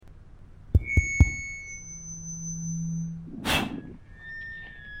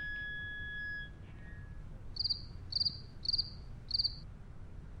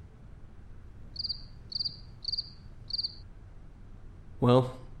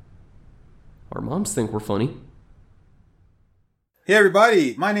Well, our moms think we're funny. Hey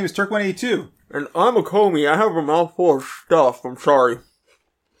everybody, my name is Turk182. And I'm a Comey. I have a mouthful of stuff. I'm sorry.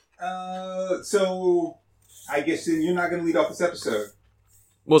 So I guess then you're not going to lead off this episode.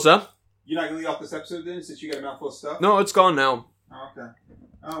 What's that? You're not going to lead off this episode then, since you got a mouthful of stuff? No, it's gone now. Oh, okay.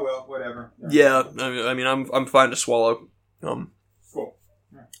 Oh well, whatever. Yeah, I mean, I'm fine to swallow. Cool.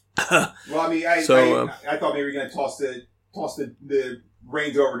 Well, I mean, I thought maybe you were going to toss the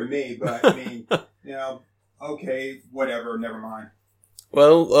reins over to me, but I mean, okay, whatever, never mind.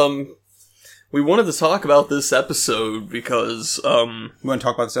 Well, we wanted to talk about this episode because, You want to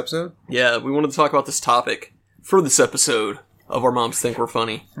talk about this episode? yeah, we wanted to talk about this topic for this episode of Our Moms Think We're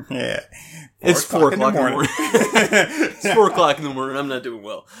Funny. Yeah. It's 4 o'clock in the morning. It's 4 o'clock in the morning. I'm not doing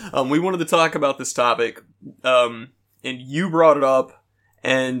well. We wanted to talk about this topic, and you brought it up,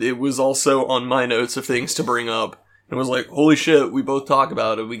 and it was also on my notes of things to bring up. And it was like, holy shit, we both talk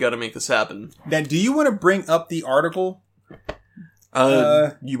about it. We got to make this happen. Now, do you want to bring up the article?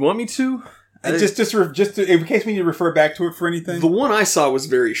 You want me to? Just in case we need to refer back to it for anything. The one I saw was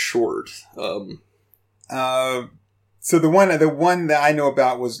very short. So the one that I know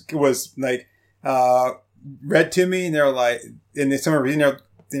about was like read to me, and they're like, and someone reading it,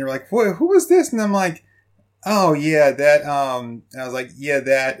 they were like, who was this? And I'm like, oh yeah, that. I was like, yeah,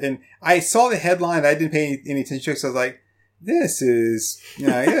 that. And I saw the headline. I didn't pay any attention to it, so I was like, this is,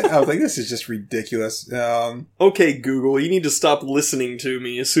 I was like, this is just ridiculous. Okay, Google, you need to stop listening to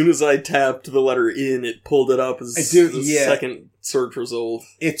me. As soon as I tapped the letter in, it pulled it up as the second search result.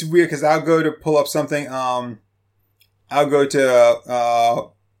 It's weird because I'll go to pull up something. I'll go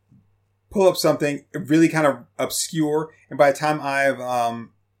to pull up something really kind of obscure, and by the time I've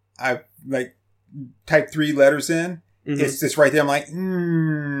like typed 3 letters in, it's just right there. I'm like,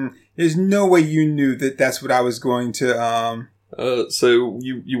 there's no way you knew that that's what I was going to. So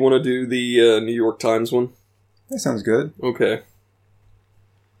you want to do the New York Times one? That sounds good. Okay.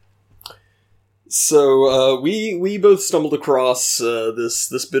 So we both stumbled across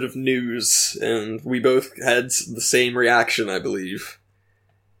this bit of news, and we both had the same reaction, I believe.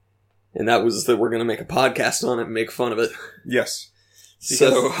 And that was that we're going to make a podcast on it and make fun of it. Yes.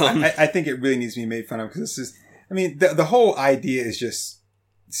 Because I think it really needs to be made fun of, because this is, I mean, the whole idea is just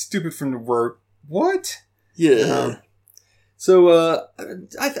stupid from the word. What? Yeah. So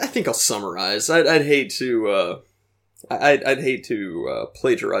I think I'll summarize. I'd hate to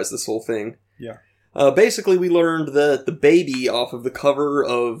plagiarize this whole thing. Yeah. Basically, we learned that the baby off of the cover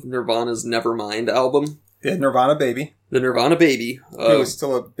of Nirvana's Nevermind album. Yeah, Nirvana Baby. The Nirvana Baby. It was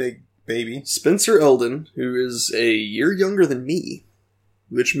still a big baby. Spencer Eldon, who is a year younger than me,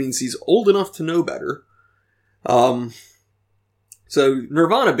 which means he's old enough to know better. So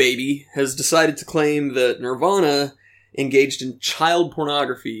Nirvana Baby has decided to claim that Nirvana engaged in child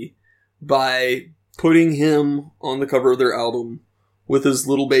pornography by putting him on the cover of their album with his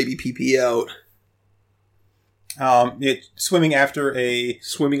little baby pee-pee out. Swimming after a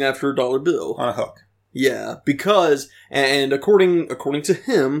dollar bill. On a hook. Yeah, because, and according to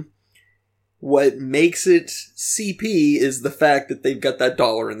him, what makes it CP is the fact that they've got that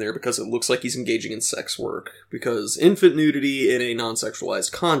dollar in there because it looks like he's engaging in sex work. Because infant nudity in a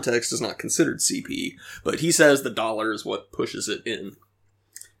non-sexualized context is not considered CP, but he says the dollar is what pushes it in.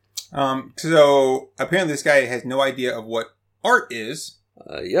 So apparently this guy has no idea of what art is.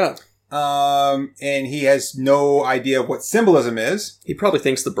 Yeah. And he has no idea of what symbolism is. He probably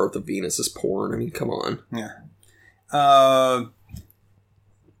thinks the birth of Venus is porn. I mean, come on. Yeah.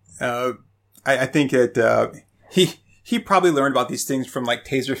 I think that he probably learned about these things from like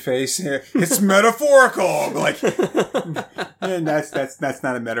Taserface. It's metaphorical, like, and that's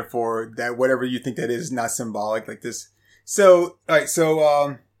not a metaphor. That whatever you think that is not symbolic like this. So, all right.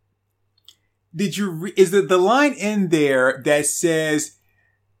 So, did you is the line in there that says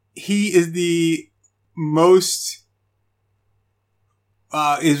he is the most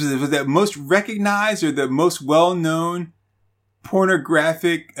was that most recognized or the most well known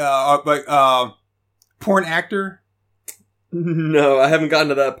pornographic porn actor? No, I haven't gotten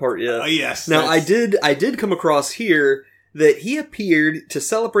to that part yet. Yes. Now I did come across here that he appeared to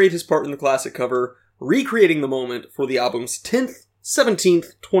celebrate his part in the classic cover, recreating the moment for the album's 10th,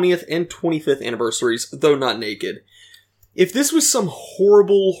 17th, 20th, and 25th anniversaries, though not naked. If this was some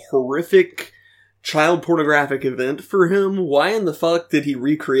horrible, horrific child pornographic event for him, why in the fuck did he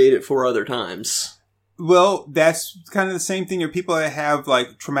recreate it 4 other times? Well, that's kind of the same thing. There are people that have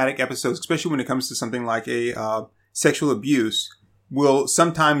like traumatic episodes, especially when it comes to something like a sexual abuse, will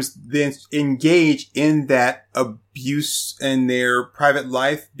sometimes then engage in that abuse in their private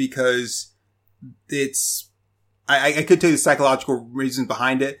life because it's I could tell you the psychological reasons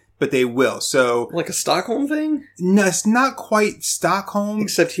behind it, but they will. So, Like a Stockholm thing? no, it's not quite Stockholm.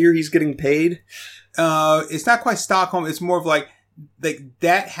 Except here he's getting paid. It's not quite Stockholm. It's more of like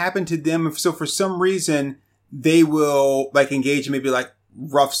that happened to them. So for some reason, they will like engage in maybe like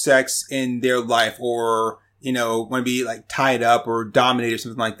rough sex in their life, or, you know, want to be like tied up or dominated or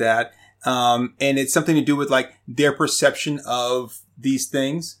something like that. And it's something to do with like their perception of these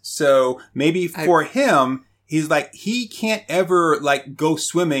things. So maybe for him, he's like, he can't ever like go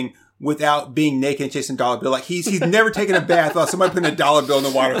swimming without being naked and chasing a dollar bill. Like he's never taken a bath without somebody putting a dollar bill in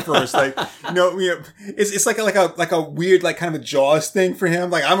the water first. Like, you know, it's like a weird, like kind of a Jaws thing for him.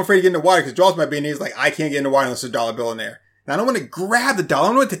 Like, I'm afraid to get in the water because Jaws might be in there. He's like, I can't get in the water unless there's a dollar bill in there. And I don't want to grab the dollar. I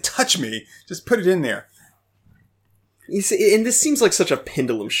don't want it to touch me. Just put it in there. You see, and this seems like such a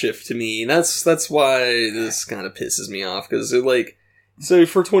pendulum shift to me. And that's why this kind of pisses me off. Because like, so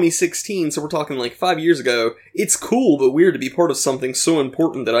for 2016, so we're talking like 5 years ago, it's cool but weird to be part of something so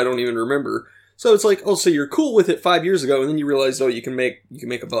important that I don't even remember. So it's like, oh, so you're cool with it 5 years ago, and then you realize, oh, you can make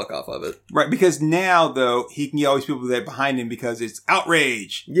a buck off of it. Right, because now, though, he can get all these people that behind him because it's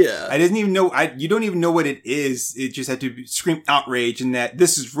outrage. Yeah. I didn't even know, you don't even know what it is. It just had to scream outrage and that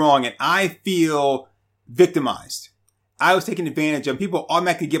this is wrong, and I feel victimized. I was taken advantage of. People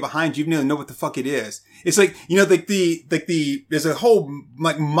automatically get behind you even though they know what the fuck it is. It's like, you know, there's a whole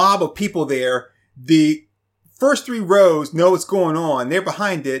like mob of people there. The first 3 rows know what's going on. They're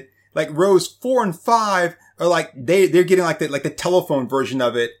behind it. Like rows 4 and 5 are like, they're getting like the telephone version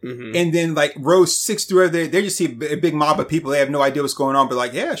of it. Mm-hmm. And then like rows 6 through they just see a big mob of people. They have no idea what's going on, but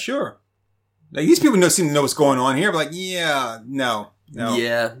like, yeah, sure. Like these people seem to know what's going on here, but like, yeah, no.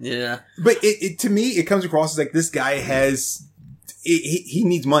 Yeah. But it to me, it comes across as like this guy has, he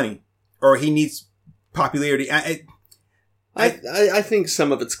needs money or he needs popularity. I think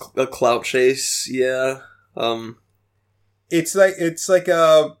some of it's a clout chase. Yeah. It's like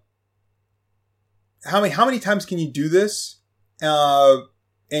how many times can you do this? And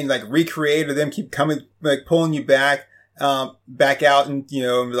like recreate, or them keep coming, like pulling you back out and, you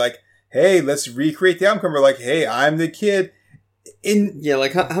know, and be like, hey, let's recreate the outcome. We're like, hey, I'm the kid. Yeah,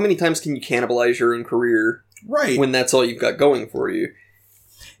 like how many times can you cannibalize your own career? Right. When that's all you've got going for you.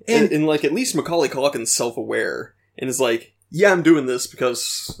 And like at least Macaulay Culkin's self-aware and is like, yeah, I'm doing this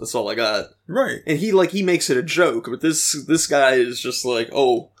because that's all I got. Right. And he makes it a joke, but this guy is just like,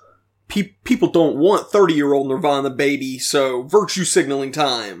 oh, people don't want 30-year-old Nirvana baby, so virtue signaling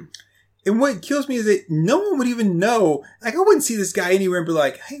time. And what kills me is that no one would even know. Like, I wouldn't see this guy anywhere and be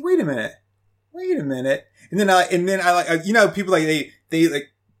like, hey, wait a minute. And then I like, you know, people like, they like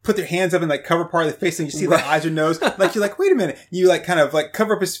put their hands up and like cover part of the face and you see like eyes or nose. Like, you're like, wait a minute. You like kind of like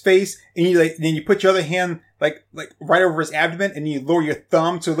cover up his face and you like, then you put your other hand like right over his abdomen and you lower your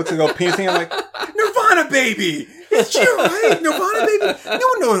thumb so it looks like a little penis thing. I'm like, Nirvana baby! It's you, right? Nirvana baby? No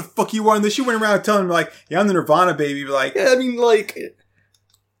one knows what the fuck you are unless you went around telling him like, yeah, I'm the Nirvana baby. But like, yeah, I mean, like,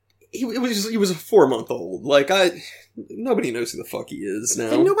 he was a 4-month-old. Like, nobody knows who the fuck he is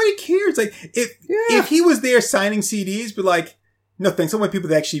now. And nobody cares. Like, if he was there signing CDs, but like, no thanks. I want people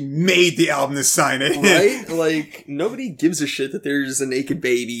that actually made the album to sign it. Right? Like, nobody gives a shit that there's a naked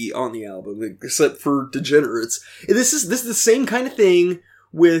baby on the album, except for degenerates. And this is the same kind of thing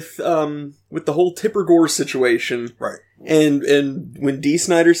with the whole Tipper Gore situation. Right. And when Dee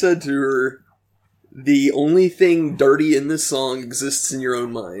Snider said to her, the only thing dirty in this song exists in your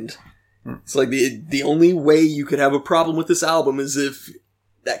own mind. It's like the only way you could have a problem with this album is if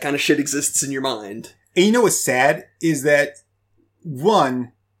that kind of shit exists in your mind. And you know what's sad is that,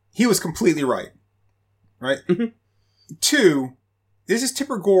 one, he was completely right. Right? Mm-hmm. 2, this is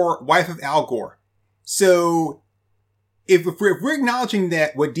Tipper Gore, wife of Al Gore. So, if we're acknowledging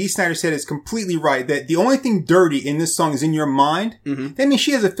that what Dee Snider said is completely right, that the only thing dirty in this song is in your mind, that means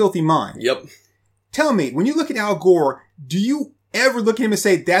she has a filthy mind. Yep. Tell me, when you look at Al Gore, do you ever look at him and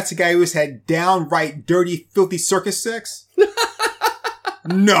say, that's a guy who has had downright dirty, filthy circus sex?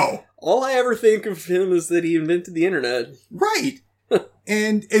 No. All I ever think of him is that he invented the internet. Right.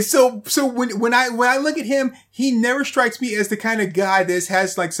 and so when I look at him, he never strikes me as the kind of guy that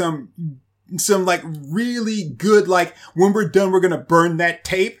has like some like really good, like, when we're done, we're going to burn that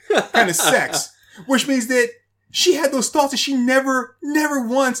tape kind of sex, which means that she had those thoughts and she never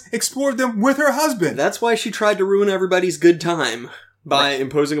once explored them with her husband. That's why she tried to ruin everybody's good time by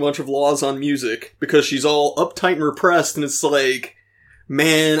imposing a bunch of laws on music, because she's all uptight and repressed, and it's like,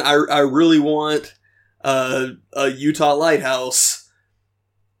 man, I really want a Utah lighthouse,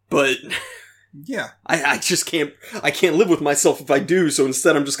 but yeah, I just can't live with myself if I do, so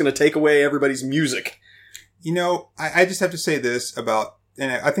instead I'm just going to take away everybody's music. You know, I just have to say this about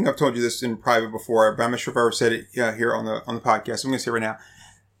and I think I've told you this in private before, but I'm not sure if I ever said it here on the podcast. I'm going to say it right now.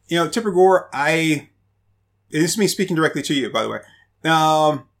 You know, Tipper Gore, this is me speaking directly to you, by the way.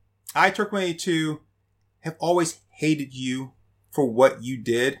 I, Turk182, have always hated you for what you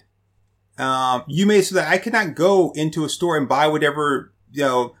did. You made it so that I could not go into a store and buy whatever, you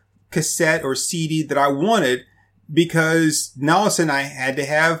know, cassette or CD that I wanted, because now all of a sudden I had to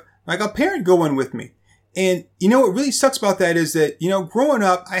have like a parent go in with me. And you know what really sucks about that is that, you know, growing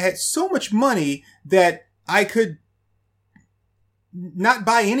up, I had so much money that I could not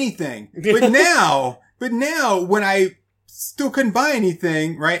buy anything. But now when I still couldn't buy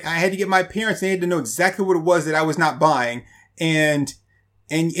anything, right, I had to get my parents, and they had to know exactly what it was that I was not buying. And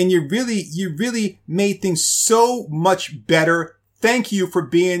you really made things so much better. Thank you for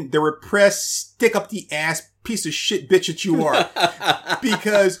being the repressed, stick up the ass piece of shit bitch that you are.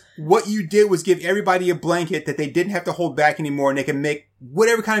 Because what you did was give everybody a blanket that they didn't have to hold back anymore, and they can make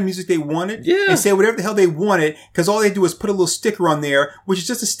whatever kind of music they wanted and say whatever the hell they wanted, because all they do is put a little sticker on there, which is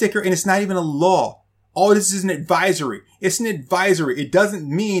just a sticker, and it's not even a law. All this is an advisory. It's an advisory. It doesn't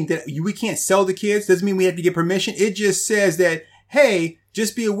mean that we can't sell to kids. Doesn't mean we have to get permission. It just says that, hey,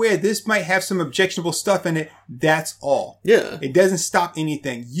 just be aware this might have some objectionable stuff in it. That's all. Yeah. It doesn't stop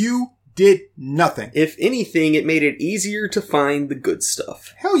anything. You did nothing. If anything, it made it easier to find the good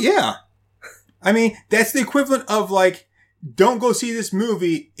stuff. Hell yeah. I mean, that's the equivalent of like, don't go see this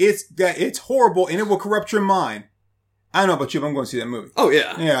movie. It's horrible and it will corrupt your mind. I don't know about you, but I'm going to see that movie. Oh,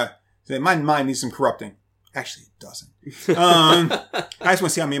 yeah. Yeah. So my mind needs some corrupting. Actually, it doesn't. I just want to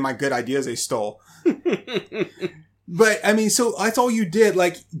see how many of my good ideas they stole. But, I mean, so that's all you did.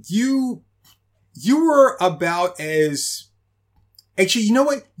 Like, you were about as... Actually, you know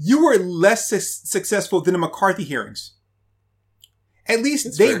what? You were less successful than the McCarthy hearings. At least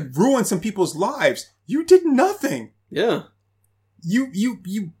that's they fair. Ruined some people's lives. You did nothing. Yeah.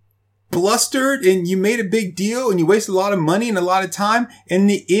 You blustered and you made a big deal and you wasted a lot of money and a lot of time. In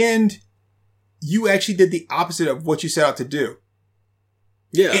the end, you actually did the opposite of what you set out to do.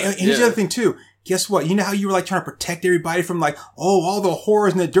 Yeah. And here's the other thing, too. Guess what? You know how you were like trying to protect everybody from like, all the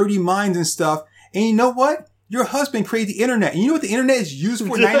horrors and the dirty minds and stuff. And you know what? Your husband created the internet. And you know what the internet is used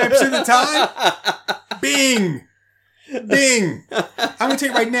for 99% of the time? Bing. Bing. I'm going to tell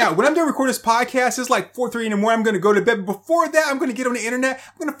you right now, when I'm done recording this podcast, it's like 4:30 in the morning. I'm going to go to bed. But before that, I'm going to get on the internet.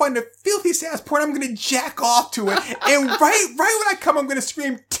 I'm going to find the filthiest ass porn. I'm going to jack off to it. And right when I come, I'm going to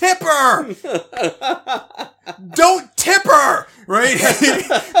scream, Tipper! Don't tip her! Right?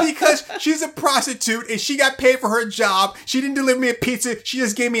 Because she's a prostitute and she got paid for her job. She didn't deliver me a pizza. She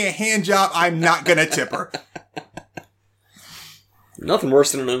just gave me a hand job. I'm not going to tip her. Nothing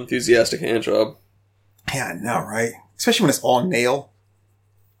worse than an unenthusiastic hand job. Yeah, I know, right? Especially when it's all nail.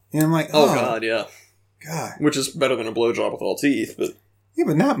 And I'm like, oh God, yeah. God. Which is better than a blowjob with all teeth, but... Yeah,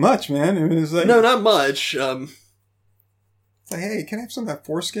 but not much, man. It was like... No, not much. It's like, hey, can I have some of that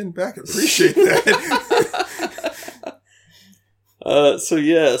foreskin back? I appreciate that.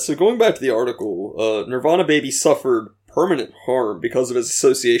 So going back to the article, Nirvana Baby suffered permanent harm because of his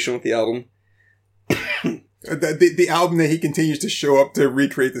association with the album. The album that he continues to show up to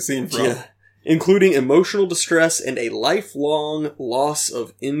recreate the scene from. Yeah. Including emotional distress and a lifelong loss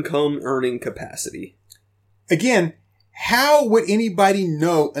of income earning capacity. Again, how would anybody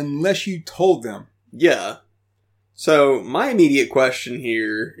know unless you told them? Yeah. So, my immediate question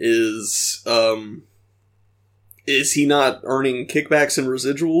here is he not earning kickbacks and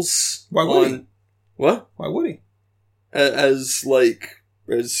residuals? Why would he? What? Why would he? As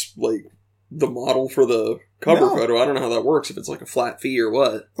the model for the cover photo. I don't know how that works, if it's like a flat fee or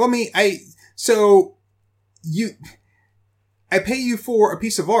what. Well, I mean, I pay you for a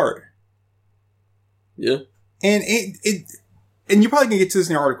piece of art. Yeah. And and you're probably gonna get to this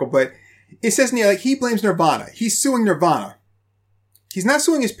in the article, but it says in there, like, he blames Nirvana. He's suing Nirvana. He's not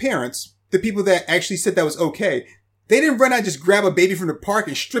suing his parents, the people that actually said that was okay. They didn't run out and just grab a baby from the park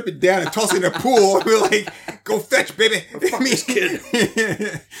and strip it down and toss it in a pool and be like, go fetch, baby. Fuck this kid.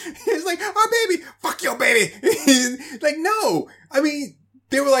 It's like, oh, baby, fuck your baby. Like, no. I mean,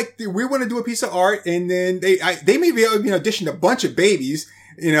 they were like, we want to do a piece of art, and then they maybe auditioned a bunch of babies,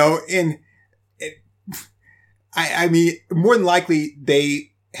 and I mean, more than likely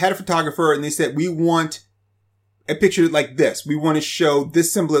they had a photographer and they said, we want a picture like this. We want to show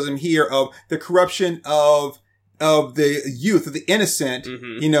this symbolism here of the corruption of the youth, of the innocent,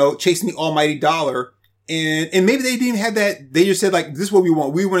 chasing the almighty dollar. And maybe they didn't even have that. They just said, like, this is what we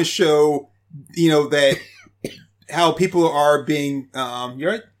want. We want to show, that how people are being, you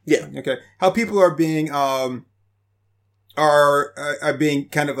right? Yeah. Okay. How people are being, are being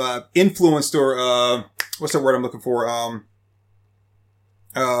kind of, influenced or, what's the word I'm looking for?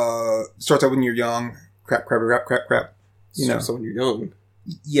 Starts out when you're young. Crap. You know. So when you're young.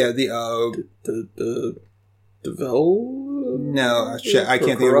 Yeah, The develop? No, shit, I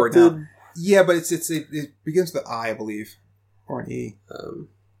can't think of the word now. Yeah, but it begins with an I believe. Or an E.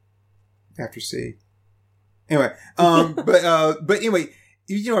 After C. Anyway, but anyway,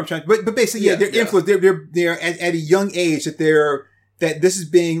 you know what I'm trying. But basically, yeah, they're influenced. They're at a young age that this is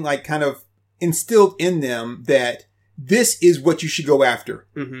being like kind of instilled in them that this is what you should go after.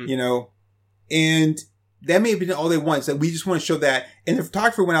 Mm-hmm. You know, and that may have been all they want. Is that we just want to show that. And the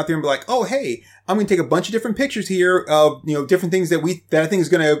photographer went out there and be like, "Oh, hey, I'm going to take a bunch of different pictures here of different things that I think is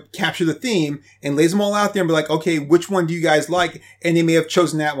going to capture the theme, and lays them all out there and be like, okay, which one do you guys like?" And they may have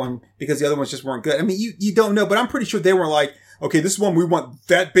chosen that one because the other ones just weren't good. I mean, you don't know, but I'm pretty sure they were like, okay, this one we want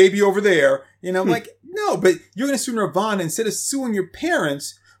that baby over there. You know, like no, but you're going to sue Nirvana instead of suing your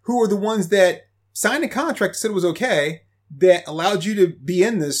parents, who are the ones that signed a contract, said it was okay, that allowed you to be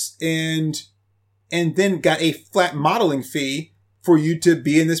in this, and then got a flat modeling fee for you to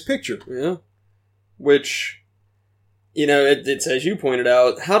be in this picture. Yeah. Which, it's as you pointed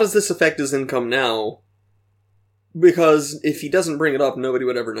out, how does this affect his income now? Because if he doesn't bring it up, nobody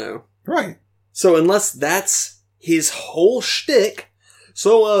would ever know. Right. So unless that's his whole shtick,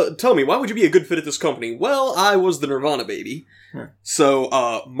 so tell me, why would you be a good fit at this company? Well, I was the Nirvana baby. Yeah.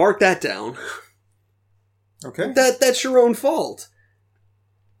 So mark that down. Okay. That's your own fault.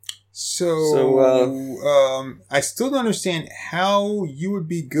 So I still don't understand how you would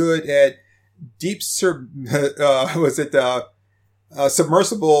be good at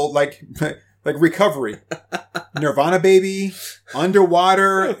submersible like recovery. Nirvana baby,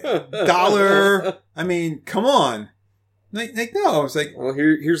 underwater, dollar. I mean, come on. Like no, I was like, well,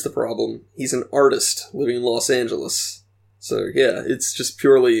 here's the problem. He's an artist living in Los Angeles. So yeah, it's just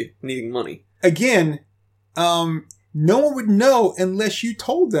purely needing money. Again, no one would know unless you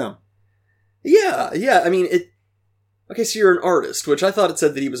told them. Yeah. I mean, okay, so you're an artist, which I thought it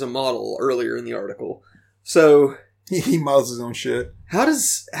said that he was a model earlier in the article. So he models his own shit. How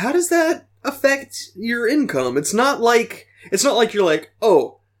does that affect your income? It's not like you're like,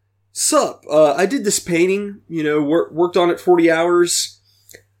 oh, sup, I did this painting, worked on it 40 hours.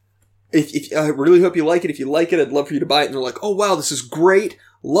 If I really hope you like it. If you like it, I'd love for you to buy it. And they're like, oh wow, this is great.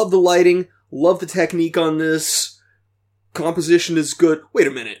 Love the lighting. Love the technique on this. Composition is good. Wait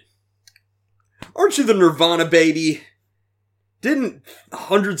a minute. Aren't you the Nirvana baby? Didn't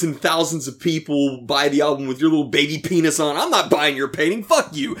hundreds and thousands of people buy the album with your little baby penis on? I'm not buying your painting.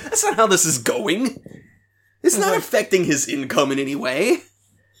 Fuck you. That's not how this is going. It's not affecting his income in any way.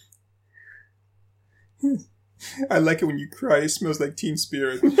 I like it when you cry. It smells like Teen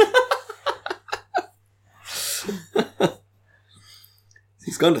Spirit.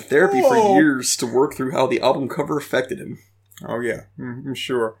 He's gone to therapy for years to work through how the album cover affected him. Oh, yeah. I'm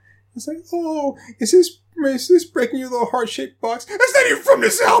sure. It's like, oh, is this breaking your little heart-shaped box? That's not even from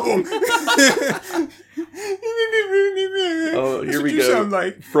this album! Oh, here we go. Sound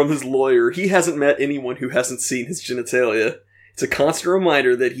like. From his lawyer. He hasn't met anyone who hasn't seen his genitalia. It's a constant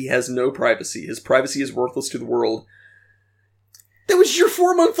reminder that he has no privacy. His privacy is worthless to the world. That was your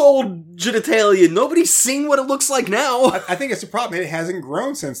 4-month-old genitalia. Nobody's seen what it looks like now. I think it's a problem. It hasn't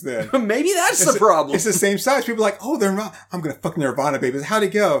grown since then. Maybe that's the problem. It's the same size. People are like, oh, I'm going to fuck Nirvana babies. How'd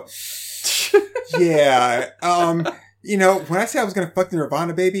it go? Yeah. When I said I was going to fuck the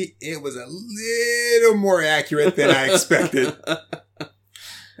Nirvana baby, it was a little more accurate than I expected.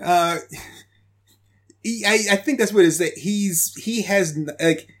 I think that's what it is. That he has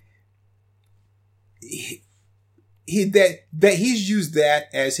like that he's used that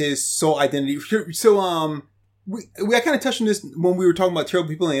as his sole identity. So I kind of touched on this when we were talking about terrible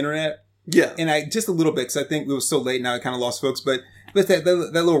people on the internet. Yeah, and I just a little bit because I think it was so late now I kind of lost folks. But that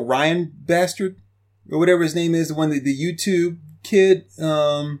little Ryan bastard or whatever his name is, the one the YouTube kid,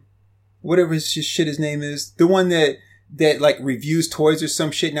 whatever his name is, the one that like reviews toys or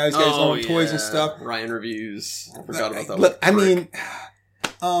some shit. Now he's got his own toys and stuff. Ryan Reviews. I forgot about that. Look, I mean,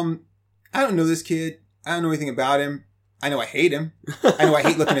 I don't know this kid. I don't know anything about him. I know I hate him. I know I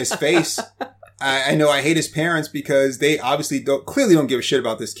hate looking at his face. I know I hate his parents because they obviously clearly don't give a shit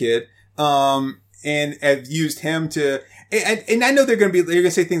about this kid. And have used him to, and I know they're going to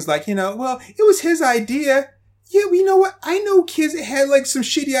say things like, well, it was his idea. Yeah, well, you know what? I know kids that had like some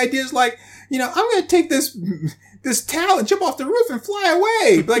shitty ideas like, I'm going to take this towel and jump off the roof and fly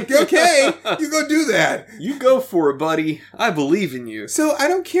away. Like, okay, you go do that. You go for it, buddy. I believe in you. So I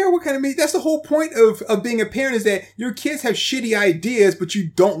don't care what kind of that's the whole point of being a parent is that your kids have shitty ideas, but you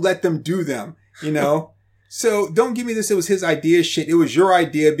don't let them do them, So don't give me this. It was his idea shit. It was your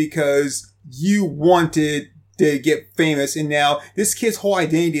idea because you wanted to get famous, and now this kid's whole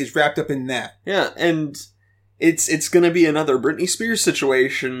identity is wrapped up in that. Yeah, and it's going to be another Britney Spears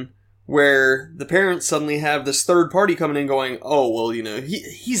situation where the parents suddenly have this third party coming in going, oh, well,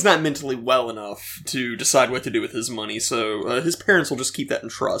 he's not mentally well enough to decide what to do with his money, so his parents will just keep that in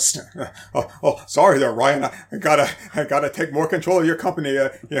trust. Sorry there, Ryan. I gotta take more control of your company.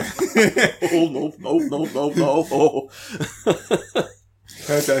 Yeah. Oh, no.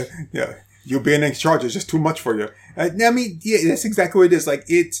 Yeah. You being in charge is just too much for you. I mean, yeah, that's exactly what it is. Like,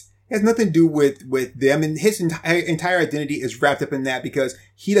 it has nothing to do with them, and his entire identity is wrapped up in that because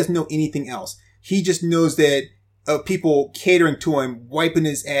he doesn't know anything else. He just knows that people catering to him, wiping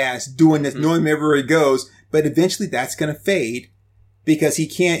his ass, doing this, knowing him everywhere he goes. But eventually, that's gonna fade because he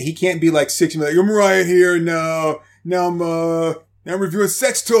can't be like 6 like, I'm right here now. Now I'm reviewing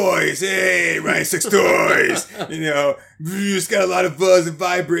sex toys. Hey, Ryan, sex toys. It's got a lot of buzz and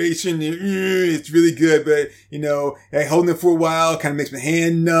vibration. It's really good, but, holding it for a while kind of makes my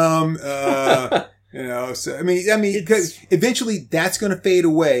hand numb. So, I mean, because eventually that's going to fade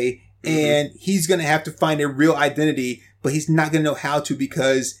away and he's going to have to find a real identity, but he's not going to know how to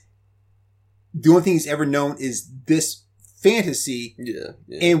because the only thing he's ever known is this fantasy. Yeah.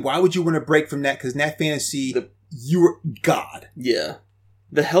 And why would you want to break from that? Because in that fantasy, you're God. Yeah.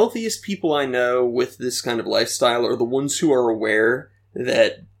 The healthiest people I know with this kind of lifestyle are the ones who are aware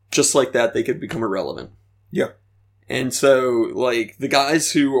that just like that, they could become irrelevant. Yeah. And so, like, the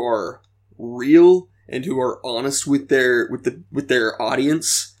guys who are real and who are honest with their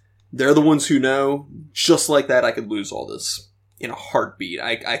audience, they're the ones who know, just like that, I could lose all this in a heartbeat.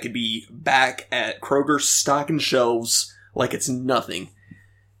 I could be back at Kroger's stocking shelves like it's nothing.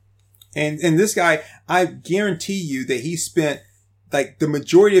 And this guy, I guarantee you that he spent like the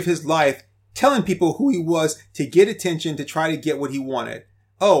majority of his life telling people who he was to get attention, to try to get what he wanted.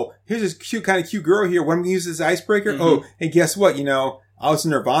 Oh, here's this cute girl here. What am I going to use as icebreaker? Mm-hmm. Oh, and guess what? I was a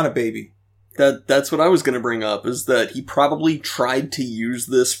Nirvana baby. That's what I was going to bring up, is that he probably tried to use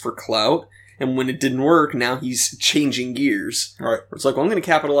this for clout. And when it didn't work, now he's changing gears. All right. It's like, well, I'm going to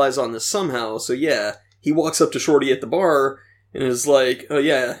capitalize on this somehow. So yeah, he walks up to Shorty at the bar and is like, oh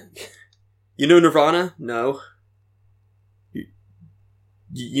yeah, you know Nirvana? No.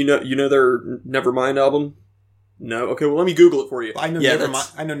 You know their Nevermind album? No. Okay, well let me Google it for you. I know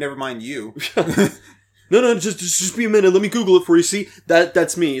Nevermind you. No, just be a minute. Let me Google it for you. See,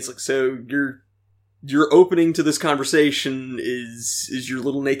 that's me. It's like, so your opening to this conversation is your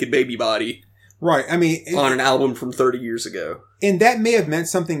little naked baby body, right? I mean, on an album from 30 years ago, and that may have meant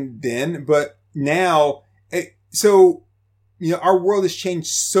something then, but now, our world has changed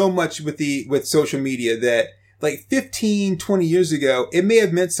so much with social media that, like 15, 20 years ago, it may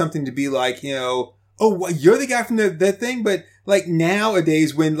have meant something to be like, oh, you're the guy from that thing. But like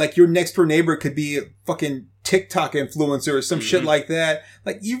nowadays, when like your next door neighbor could be a fucking TikTok influencer or some shit like that,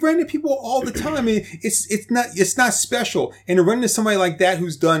 like you run into people all the time. I mean, it's not special. And to run into somebody like that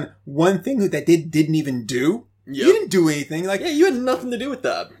who's done one thing that they didn't even do. Yep. You didn't do anything. Like, yeah, you had nothing to do with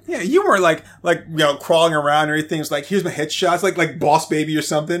that. Yeah, you weren't like crawling around or anything. It's like, here's my headshots, like Boss Baby or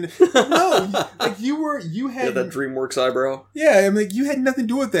something. No, like you had that DreamWorks eyebrow. Yeah, I mean, like, you had nothing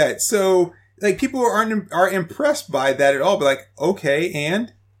to do with that. So like people are impressed by that at all. But like, okay,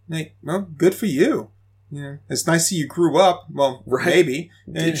 and like, well, good for you. It's nice to see you grew up. Well, right. Maybe.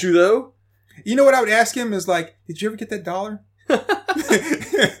 Did you though? You know what I would ask him is like, did you ever get that $1?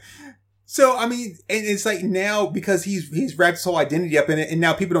 So, I mean, and it's like now because he's wrapped his whole identity up in it and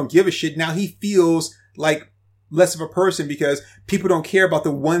now people don't give a shit. Now he feels like less of a person because people don't care about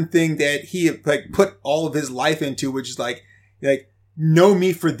the one thing that he like put all of his life into, which is like know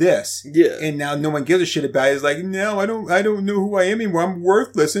me for this. Yeah. And now no one gives a shit about it. It's like, no, I don't know who I am anymore. I'm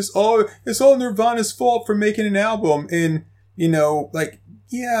worthless. It's all Nirvana's fault for making an album. And,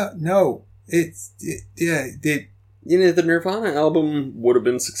 the Nirvana album would have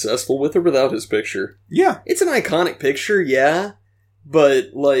been successful with or without his picture. Yeah. It's an iconic picture, yeah.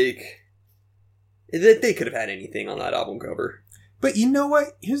 But, like, they could have had anything on that album cover. But you know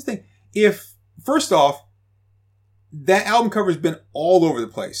what? Here's the thing. First off, that album cover has been all over the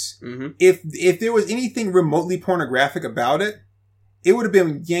place. Mm-hmm. If there was anything remotely pornographic about it, it would have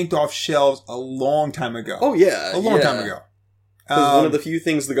been yanked off shelves a long time ago. Oh, yeah. A long time ago. Because one of the few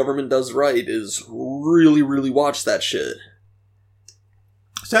things the government does right is really, really watch that shit.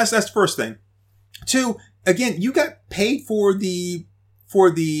 So that's the first thing. 2, again, you got paid for the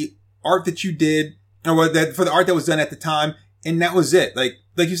art that you did, or for the art that was done at the time, and that was it. Like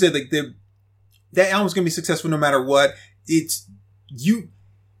you said, like that album's gonna be successful no matter what. They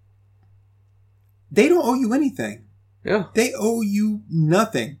don't owe you anything. Yeah. They owe you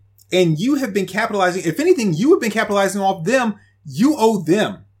nothing. And you have been capitalizing, if anything, you have been capitalizing off them. You owe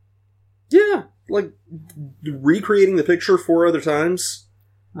them. Yeah. Like, recreating the picture 4 other times.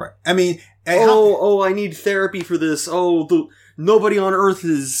 Right. I mean, I need therapy for this. Nobody on Earth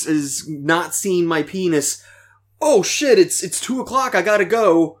is not seeing my penis. Oh shit, it's 2:00, I gotta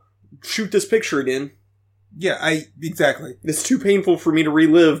go. Shoot this picture again. Yeah, exactly. It's too painful for me to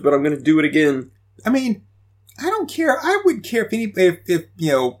relive, but I'm gonna do it again. I mean, I don't care. I wouldn't care if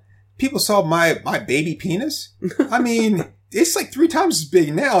people saw my baby penis. I mean, it's like 3 times as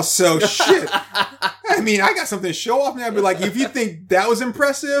big now, so shit. I mean, I got something to show off now. I'd be like, if you think that was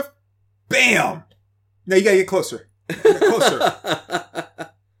impressive, bam! Now you gotta get closer.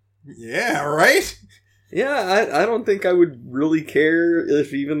 Yeah, right? Yeah, I don't think I would really care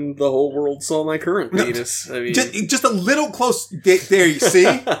if even the whole world saw my current penis. I mean, just a little close. There, you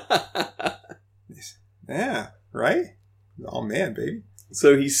see? Yeah, right? Oh man, baby.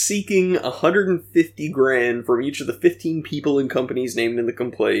 So he's seeking $150,000 from each of the 15 people and companies named in the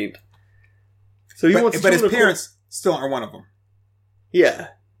complaint. So he wants, but his parents still aren't one of them. Yeah,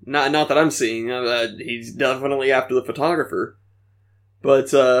 not that I'm seeing. He's definitely after the photographer. But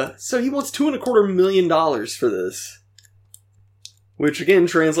so he wants $2.25 million for this, which again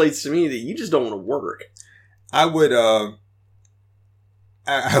translates to me that you just don't want to work. I would,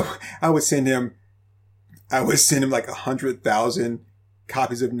 I would send him like 100,000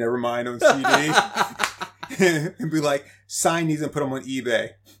 copies of Nevermind on CD, and be like, sign these and put them on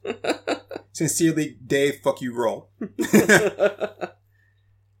eBay. Sincerely, Dave. Fuck you, roll.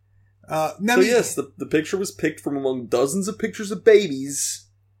 Yes, the picture was picked from among dozens of pictures of babies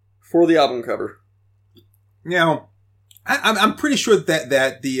for the album cover. Now, I'm pretty sure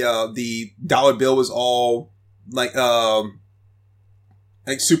that the dollar bill was all like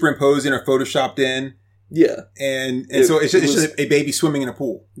superimposed in or photoshopped in. Yeah, and so it's just a baby swimming in a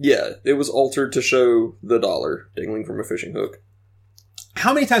pool. Yeah, it was altered to show the dollar dangling from a fishing hook.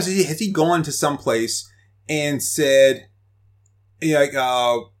 How many times has he gone to some place and said, like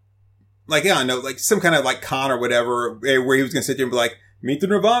I don't know, like some kind of like con or whatever, where he was going to sit there and be like, "Meet the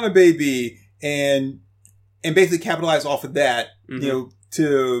Nirvana baby," and basically capitalize off of that,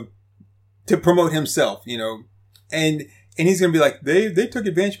 to promote himself, and he's going to be like, they took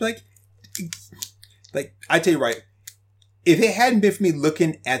advantage. Like I tell you right, if it hadn't been for me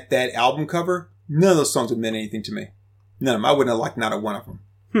looking at that album cover, none of those songs would have meant anything to me. None of them. I wouldn't have liked not a one of them.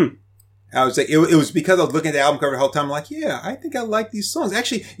 I was like, it was because I was looking at the album cover the whole time. I'm like, yeah, I think I like these songs.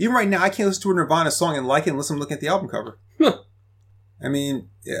 Actually, even right now, I can't listen to a Nirvana song and like it unless I'm looking at the album cover. I mean,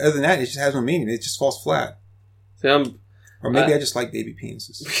 other than that, it just has no meaning. It just falls flat. Or maybe I just like baby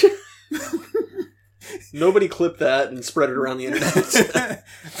penises. Nobody clipped that and spread it around the internet.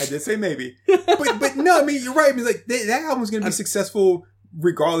 I did say maybe. But no, I mean, you're right. I mean, like, that album's going to be successful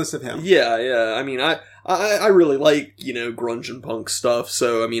regardless of him. Yeah. I mean, I really like, grunge and punk stuff.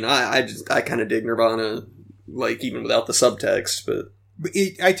 So, I mean, I kind of dig Nirvana, like, even without the subtext. But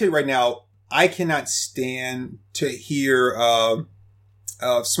I tell you right now, I cannot stand to hear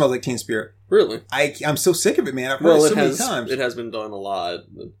Smells Like Teen Spirit. Really? I'm so sick of it, man. I've heard it so many times. It has been done a lot.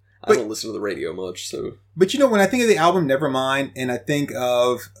 I don't listen to the radio much, so. But when I think of the album Nevermind, and I think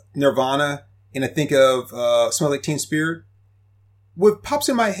of Nirvana, and I think of Smells Like Teen Spirit, what pops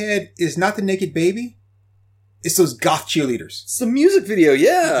in my head is not the naked baby. It's those goth cheerleaders. It's the music video,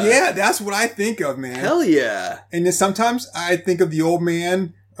 yeah. Yeah, that's what I think of, man. Hell yeah. And then sometimes I think of the old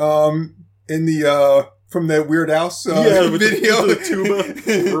man in the from the Weird House video. With the tuba.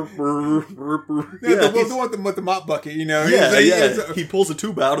 The one with the mop bucket, Yeah. He pulls a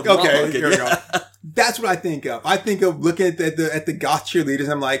tuba out of the mop bucket. Here we go. That's what I think of. I think of looking at the goth cheerleaders.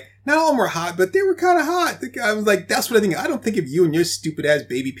 I'm like, not all of them were hot, but they were kind of hot. I was like, that's what I think. I don't think of you and your stupid ass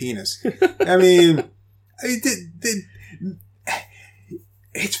baby penis. I mean,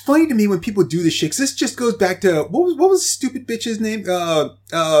 it's funny to me when people do this shit. 'Cause this just goes back to what was the stupid bitch's name?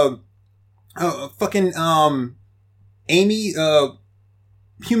 Amy,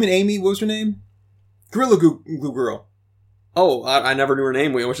 Human Amy. What was her name? Gorilla Glue Girl. Oh, I never knew her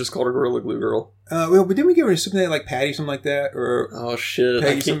name. We always just called her Gorilla Glue Girl. But didn't we give her something like Patty, something like that? Or oh shit,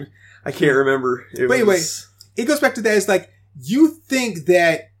 I can't remember. But anyway, it goes back to that. It's like you think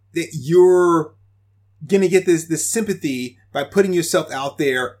that you're gonna get this sympathy by putting yourself out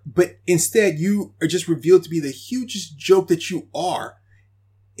there, but instead you are just revealed to be the hugest joke that you are,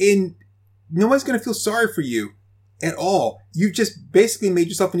 and no one's gonna feel sorry for you at all. You've just basically made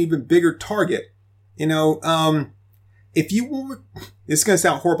yourself an even bigger target. If you want, it's going to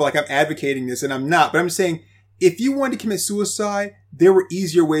sound horrible, like I'm advocating this, and I'm not, but I'm saying, if you wanted to commit suicide, there were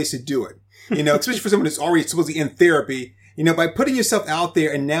easier ways to do it. Especially for someone who's already supposedly in therapy. by putting yourself out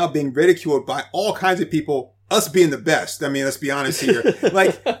there and now being ridiculed by all kinds of people, us being the best. I mean, let's be honest here.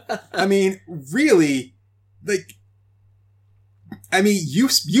 Like, I mean, really, like, I mean, you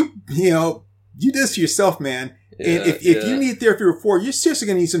did this to yourself, man. And if you need therapy before, you're seriously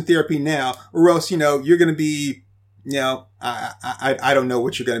going to need some therapy now, or else, you're going to be, I don't know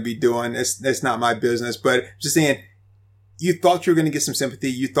what you're going to be doing. That's not my business, but just saying, you thought you were going to get some sympathy.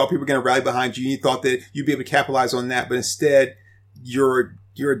 You thought people were going to rally behind you. You thought that you'd be able to capitalize on that, but instead you're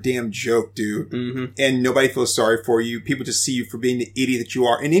a damn joke, dude. Mm-hmm. And nobody feels sorry for you. People just see you for being the idiot that you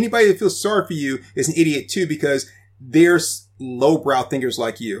are. And anybody that feels sorry for you is an idiot too, because there's lowbrow thinkers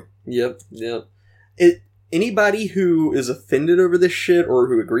like you. Yep. Anybody who is offended over this shit or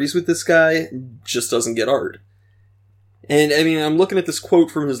who agrees with this guy just doesn't get art. And, I mean, I'm looking at this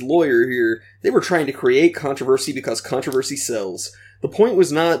quote from his lawyer here. They were trying to create controversy because controversy sells. The point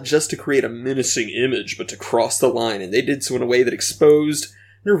was not just to create a menacing image, but to cross the line, and they did so in a way that exposed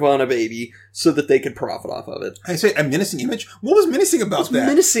Nirvana Baby so that they could profit off of it. I say a menacing image? What was menacing about that?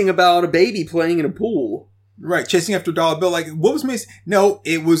 Menacing about a baby playing in a pool. Right, chasing after a dollar bill. Like, what was menacing? No,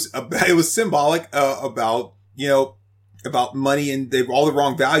 it was symbolic about money and all the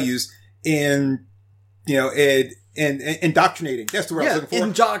wrong values and indoctrinating. That's the word I was looking for.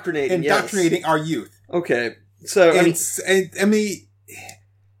 Indoctrinating our youth. Okay. So, and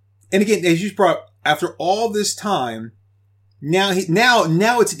again, as you brought up, after all this time, now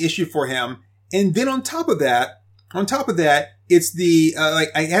it's an issue for him. And then on top of that, it's the,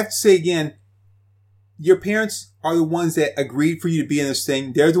 I have to say again, your parents are the ones that agreed for you to be in this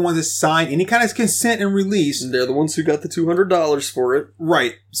thing. They're the ones that signed any kind of consent and release. They're the ones who got the $200 for it.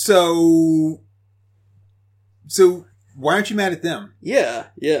 Right. So why aren't you mad at them? Yeah,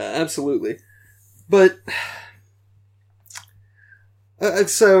 absolutely. But,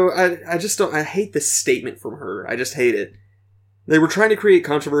 so I just don't, I hate this statement from her. I just hate it. They were trying to create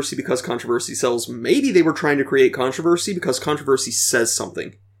controversy because controversy sells. Maybe they were trying to create controversy because controversy says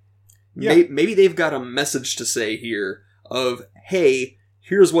something. Yeah. Maybe they've got a message to say here of, hey,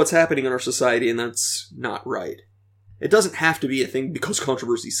 here's what's happening in our society and that's not right. It doesn't have to be a thing because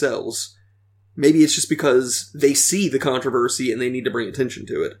controversy sells. Maybe it's just because they see the controversy and they need to bring attention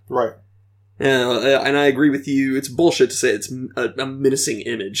to it. Right. And I agree with you. It's bullshit to say it's a menacing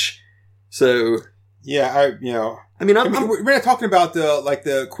image. So... Yeah, we're not talking about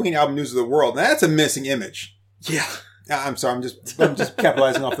the Queen album News of the World. That's a menacing image. Yeah. I'm sorry, I'm just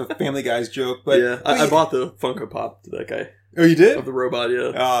capitalizing off the Family Guy's joke, but yeah, I bought the Funko Pop to that guy. Oh, you did? Of the robot,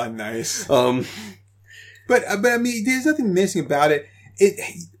 yeah. Oh, nice. But I mean, there's nothing menacing about it.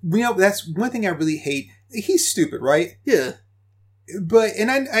 That's one thing I really hate. He's stupid, right? Yeah. But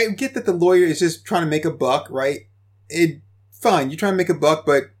I get that the lawyer is just trying to make a buck, right? Fine, you're trying to make a buck,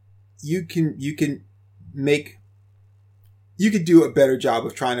 but you could do a better job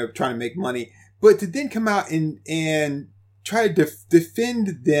of trying to make money. But to then come out and try to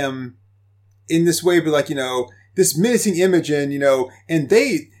defend them in this way, but this menacing image and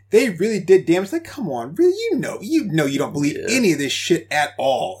they really did damage. Like, come on, really? You don't believe any of this shit at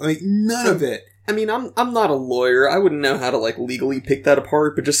all. Like, none of it. I mean, I'm not a lawyer. I wouldn't know how to legally pick that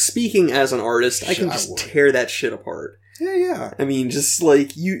apart. But just speaking as an artist, I can just tear that shit apart. Yeah. I mean, just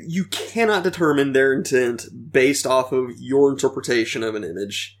you cannot determine their intent based off of your interpretation of an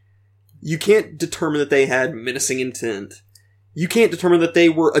image. You can't determine that they had menacing intent. You can't determine that they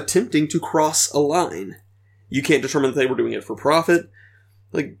were attempting to cross a line. You can't determine that they were doing it for profit.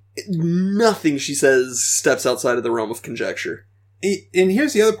 Nothing she says steps outside of the realm of conjecture. And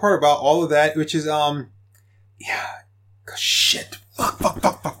here's the other part about all of that, which is, shit.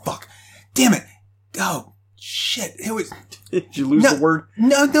 Fuck. Damn it. Oh, shit. It was... Did you lose the word?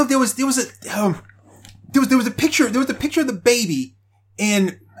 No, there was a picture of the baby,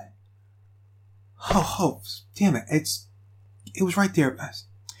 and... Oh, damn it. It was right there.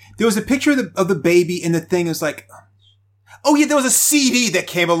 There was a picture of the baby, and the thing is like... Oh, yeah, there was a CD that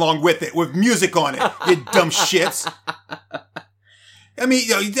came along with it, with music on it, you dumb shits. I mean,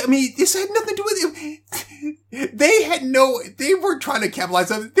 this had nothing to do with it. They weren't trying to capitalize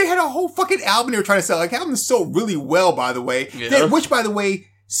on it. They had a whole fucking album they were trying to sell. Like, album sold really well, by the way. Yeah. Which, by the way,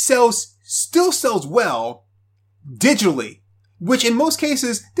 still sells well digitally. Which, in most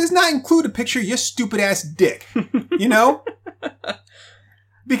cases, does not include a picture of your stupid ass dick.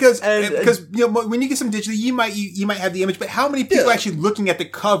 Because when you get some digitally, you might have the image, but how many people are actually looking at the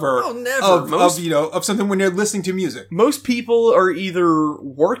cover of something when they're listening to music? Most people are either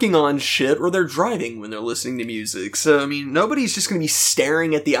working on shit or they're driving when they're listening to music. So I mean, nobody's just going to be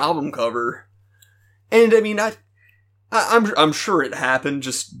staring at the album cover. And I mean, I'm sure it happened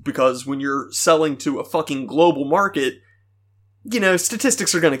just because when you're selling to a fucking global market,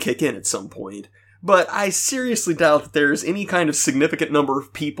 statistics are going to kick in at some point. But I seriously doubt that there's any kind of significant number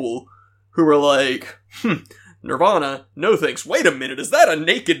of people who are like, Nirvana, no thanks. Wait a minute, is that a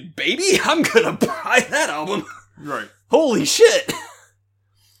naked baby? I'm gonna buy that album. Right. Holy shit.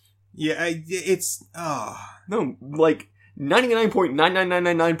 Yeah, it's... No, like,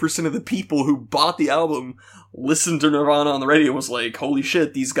 99.99999% of the people who bought the album listened to Nirvana on the radio and was like, holy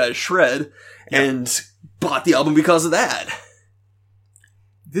shit, these guys shred, and bought the album because of that.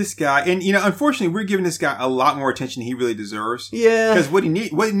 This guy, and unfortunately, we're giving this guy a lot more attention than he really deserves. Yeah. Because what he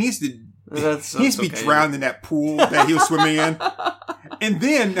needs to be drowned in that pool that he was swimming in. And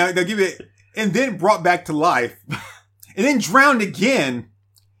then, they'll give it, and then brought back to life. And then drowned again.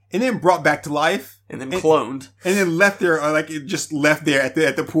 And then brought back to life. And then cloned. And then left there, just left there at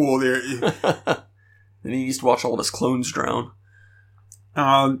the pool there. And he used to watch all his clones drown.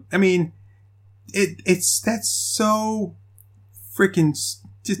 I mean, that's so freaking...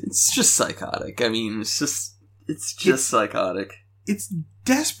 It's just psychotic. I mean, it's just psychotic. It's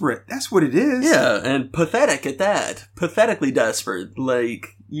desperate. That's what it is. Yeah, and pathetic at that. Pathetically desperate. Like,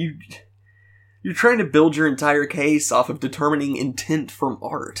 you're trying to build your entire case off of determining intent from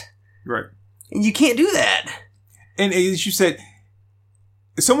art. Right. And you can't do that. And as you said,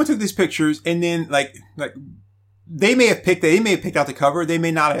 someone took these pictures and then like they may have picked out the cover, they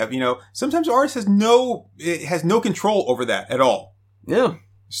may not have, Sometimes the artist has no control over that at all. Yeah.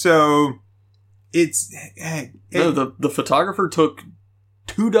 So it's the photographer took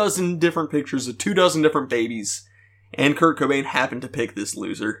 24 different pictures of 24 different babies, and Kurt Cobain happened to pick this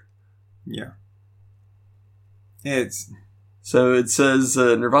loser. Yeah. So it says,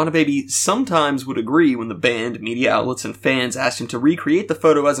 Nirvana Baby sometimes would agree when the band, media outlets, and fans asked him to recreate the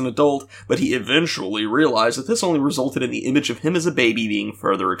photo as an adult, but he eventually realized that this only resulted in the image of him as a baby being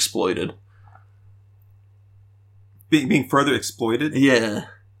further exploited. Being further exploited? Yeah.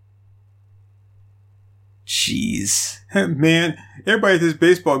 Jeez. Man, everybody at this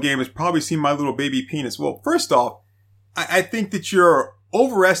baseball game has probably seen my little baby penis. Well, first off, I think that you're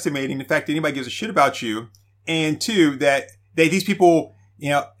overestimating the fact that anybody gives a shit about you. And two, that these people,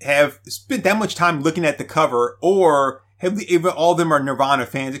 have spent that much time looking at the cover, or even all of them are Nirvana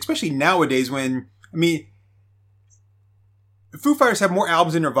fans, especially nowadays when, Foo Fighters have more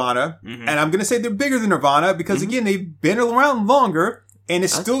albums than Nirvana, and I'm going to say they're bigger than Nirvana because, again, they've been around longer, and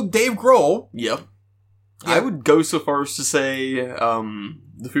it's still Dave Grohl. Yep. I would go so far as to say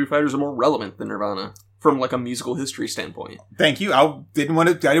the Foo Fighters are more relevant than Nirvana from like a musical history standpoint. Thank you. I didn't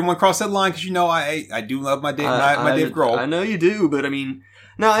want to cross that line because I do love my Dave Grohl. I know you do, but I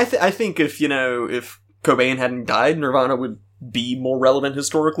think if Cobain hadn't died, Nirvana would be more relevant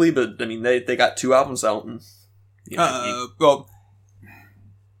historically. But they got 2 albums out, and well,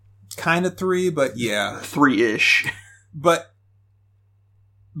 kind of 3, but yeah, 3-ish. But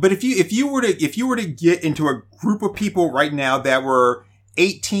if you were to get into a group of people right now that were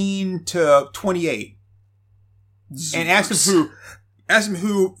 18 to 28 and ask them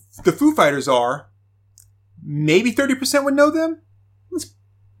who the Foo Fighters are, maybe 30% would know them.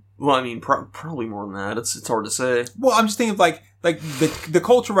 Well, probably more than that. It's hard to say. Well, I'm just thinking of like the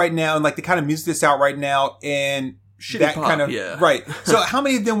culture right now and like the kind of music that's out right now and shitty that pop, kind of yeah. Right. So how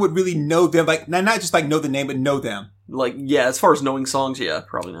many of them would really know them? Like not just like know the name, but know them. Like, yeah, as far as knowing songs, yeah,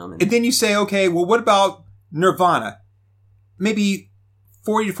 probably not. And then you say, okay, well, what about Nirvana? Maybe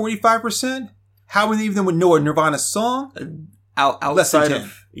 40 to 45%? How many of them would know a Nirvana song? Outside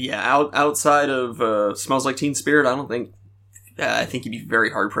of Smells Like Teen Spirit, I don't think. I think you'd be very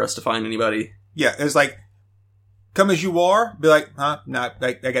hard pressed to find anybody. Yeah, it's like, Come As You Are. Be like, huh? Nah,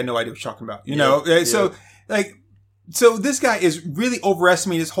 I got no idea what you're talking about. You know? So, so this guy is really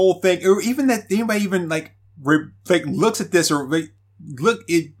overestimating this whole thing, or even that anybody even looks at this or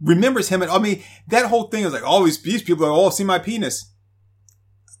it remembers him. And that whole thing is like, all these people have all seen my penis.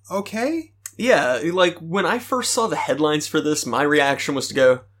 Okay. Yeah. Like when I first saw the headlines for this, my reaction was to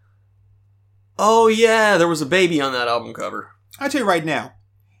go, oh yeah, there was a baby on that album cover. I'll tell you right now,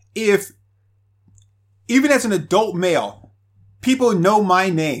 if even as an adult male, people know my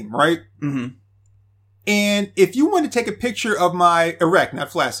name, right? Mm-hmm. And if you want to take a picture of my erect,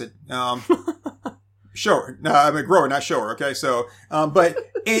 not flaccid, shower. No, grower, not shower. Okay. So, but,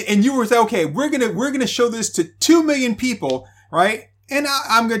 and you were saying, okay, we're going to show this to 2 million people, right? And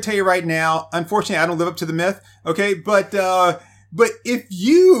I'm going to tell you right now, unfortunately, I don't live up to the myth. Okay. But if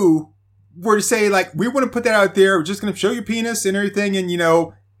you were to say like, we want to put that out there, we're just going to show your penis and everything. And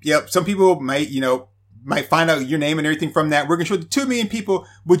some people might find out your name and everything from that. We're going to show it to 2 million people.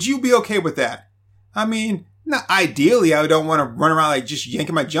 Would you be okay with that? Not ideally, I don't want to run around like just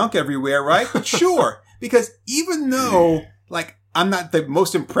yanking my junk everywhere, right? But sure. Because even though I'm not the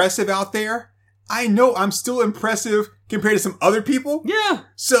most impressive out there, I know I'm still impressive compared to some other people. Yeah.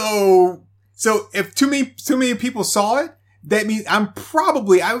 So if too many people saw it, that means I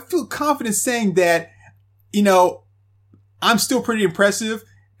would feel confident saying that, I'm still pretty impressive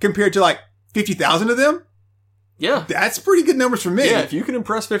compared to 50,000 of them. Yeah. That's pretty good numbers for me. Yeah, if you can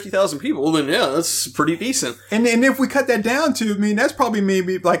impress 50,000 people, then yeah, that's pretty decent. And if we cut that down to, that's probably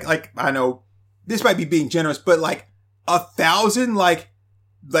maybe I know this might be being generous, but 1,000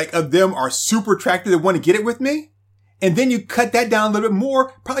 of them are super attractive that want to get it with me. And then you cut that down a little bit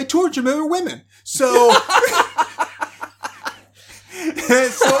more, probably 200 of them are women. So,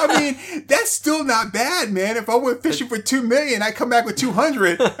 that's still not bad, man. If I went fishing for 2 million, I come back with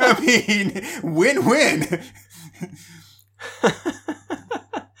 200. Win-win.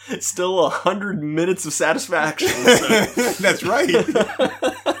 Still 100 minutes of satisfaction. So. That's right.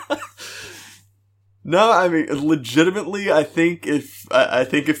 No, legitimately, I think if I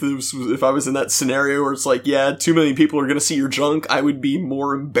was in that scenario where it's 2 million people are going to see your junk, I would be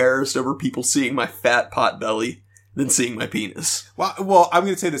more embarrassed over people seeing my fat pot belly than seeing my penis. Well, I'm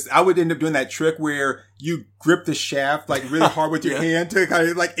going to say this. I would end up doing that trick where you grip the shaft really hard with your hand to kind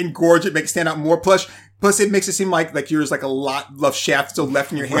of engorge it, make it stand out more. Plus it makes it seem like yours a lot of shaft still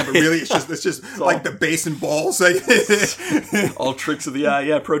left in your hand, but really it's just the base and balls. All tricks of the eye.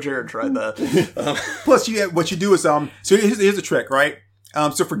 Yeah, Pro Jared tried that. Plus what you do is, so here's a trick, right?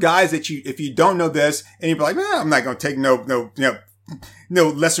 So for guys if you don't know this and you're like, I'm not going to take no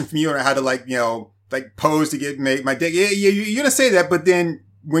lesson from you on how to pose to get my dick. Yeah, you're going to say that, but then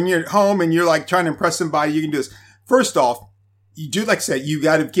when you're at home and you're trying to impress somebody, you can do this. First off, you do, like I said, you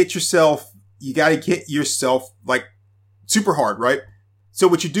got to get yourself super hard, right? So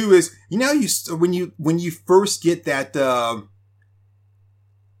what you do is, when you first get that,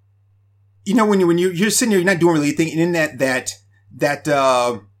 when you're sitting there, you're not doing really anything, and in that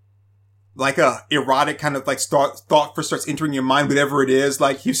erotic kind of thought first starts entering your mind, whatever it is.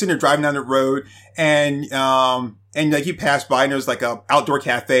 You're sitting there driving down the road and you pass by and there's a outdoor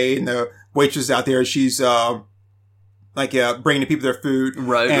cafe and the waitress is out there. She's, bringing the people their food.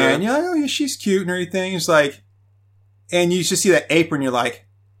 Right. And you're oh yeah, she's cute and everything. It's and you just see that apron. You're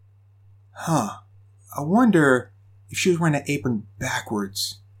I wonder if she was wearing that apron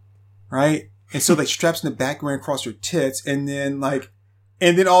backwards. Right. And so straps in the back going across her tits and then all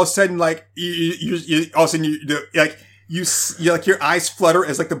of a sudden, you all of a sudden you your eyes flutter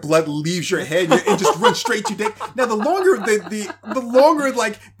as the blood leaves your head and just runs straight to your dick. Now, the longer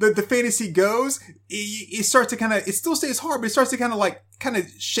the fantasy goes, it starts to it still stays hard, but it starts to kind of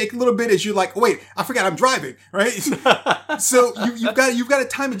shake a little bit as you're wait, I forgot I'm driving, right? So you've got to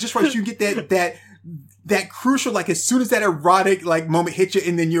time it just right so you get that crucial, as soon as that erotic, moment hits you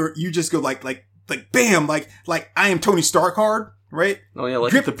and then you just go bam, I am Tony Stark hard. Right? Oh yeah,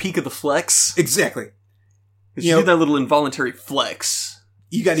 at the peak of the flex. Exactly. You do that little involuntary flex.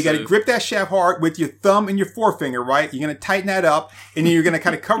 You got to grip that shaft hard with your thumb and your forefinger, right? You're going to tighten that up, and then you're going to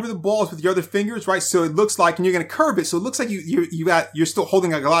kind of cover the balls with your other fingers, right? So it looks and you're going to curve it, so it looks like you're still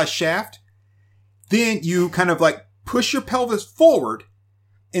holding a lot of shaft. Then you kind of push your pelvis forward,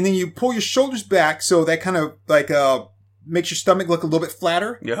 and then you pull your shoulders back, so that kind of makes your stomach look a little bit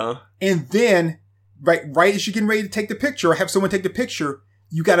flatter. Yeah. And then right as you're getting ready to take the picture or have someone take the picture,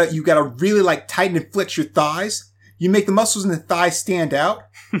 you gotta really tighten and flex your thighs. You make the muscles in the thighs stand out.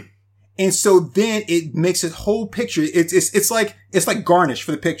 And so then it makes this whole picture. It's like garnish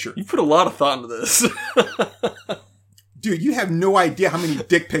for the picture. You put a lot of thought into this. Dude, you have no idea how many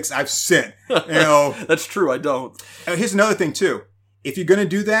dick pics I've sent. That's true, I don't. Here's another thing too. If you're gonna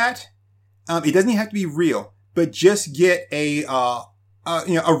do that, it doesn't even have to be real, but just get a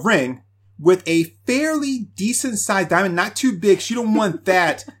ring with a fairly decent sized diamond, not too big. So you don't want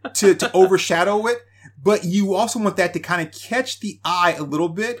that to overshadow it, but you also want that to kind of catch the eye a little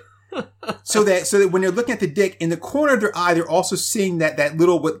bit. So that when they're looking at the dick in the corner of their eye, they're also seeing that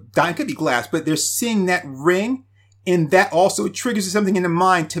little, diamond could be glass, but they're seeing that ring. And that also triggers something in the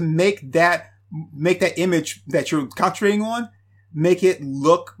mind to make that image that you're concentrating on, make it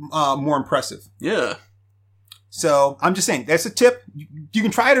look, more impressive. Yeah. So I'm just saying, that's a tip. You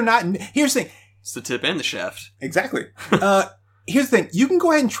can try it or not. And here's the thing. It's the tip and the shaft. Exactly. Here's the thing. You can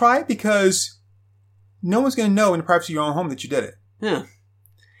go ahead and try it because no one's going to know in the privacy of your own home that you did it. Yeah.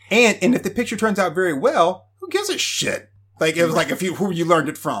 And if the picture turns out very well, who gives a shit? It was who you learned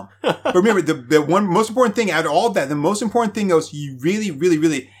it from. But remember, the one most important thing out of all of that, the most important thing is you really, really,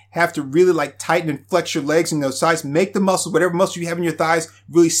 really have to really tighten and flex your legs in those sides. Make the muscles, whatever muscle you have in your thighs,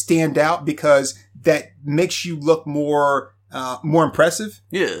 really stand out because that makes you look more impressive.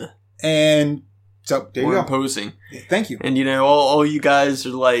 Yeah. And So, there you We're go. imposing. Thank you. And, all you guys are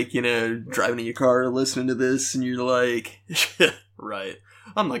like, driving in your car listening to this, and you're like, right,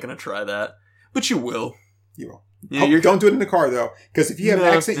 I'm not going to try that. But you will. You will. Yeah, Don't do it in the car, though. Because if you have an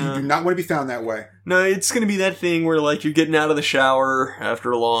accent, no. you do not want to be found that way. No, it's going to be that thing where, like, you're getting out of the shower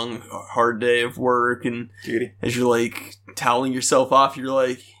after a long, hard day of work, and Cutie. as you're, like, toweling yourself off, you're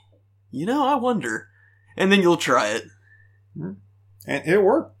like, I wonder. And then you'll try it. And it'll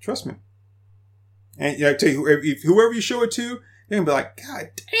work. Trust me. And I tell you, if whoever you show it to, they're going to be like, God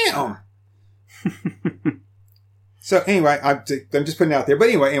damn. So anyway, I'm just putting it out there. But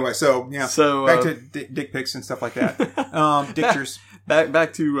anyway, so, So, back to dick pics and stuff like that. Dictures.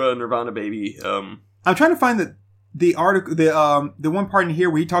 Back to Nirvana Baby. I'm trying to find the article, the one part in here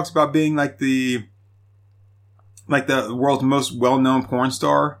where he talks about being like the world's most well-known porn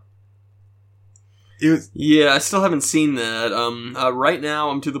star. Yeah, I still haven't seen that. Right now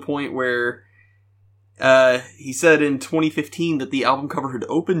I'm to the point where he said in 2015 that the album cover had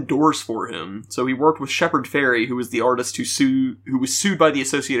opened doors for him. So he worked with Shepard Fairey, who was the artist who was sued by the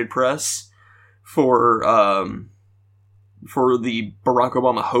Associated Press for the Barack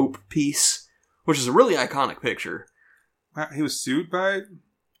Obama Hope piece, which is a really iconic picture. He was sued by?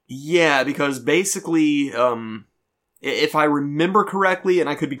 Yeah, because basically, if I remember correctly, and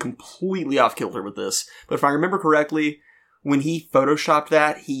I could be completely off kilter with this, but if I remember correctly, when he photoshopped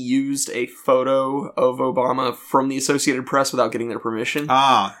that, he used a photo of Obama from the Associated Press without getting their permission.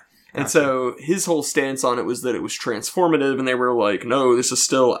 And so his whole stance on it was that it was transformative, and they were like, no, this is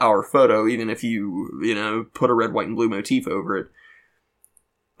still our photo, even if you put a red, white, and blue motif over it.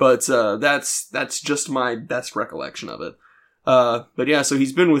 But that's just my best recollection of it. But yeah, so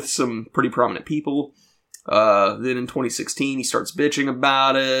he's been with some pretty prominent people. Then in 2016, he starts bitching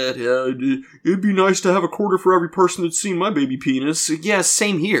about it. It'd be nice to have a quarter for every person that's seen my baby penis. Yeah,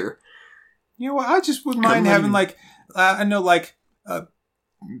 same here. You know what? I just wouldn't mind having a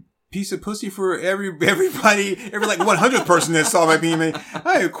piece of pussy for everybody, every 100th person that saw my penis.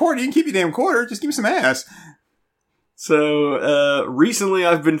 Hey, a quarter, you can keep your damn quarter. Just give me some ass. So, recently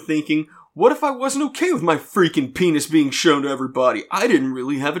I've been thinking, what if I wasn't okay with my freaking penis being shown to everybody? I didn't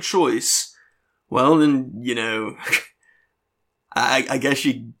really have a choice. Well, then, I guess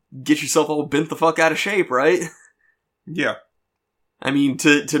you get yourself all bent the fuck out of shape, right? Yeah. I mean,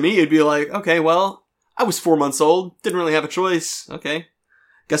 to me, it'd be like, okay, well, I was 4 months old, didn't really have a choice. Okay.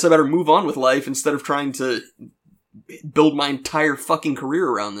 Guess I better move on with life instead of trying to build my entire fucking career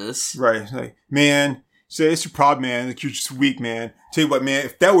around this. Right. Like, man, say it's your problem, man. Like, you're just weak, man. Tell you what, man,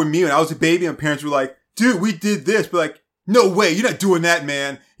 if that were me when I was a baby and parents were like, dude, we did this, but like, no way, you're not doing that,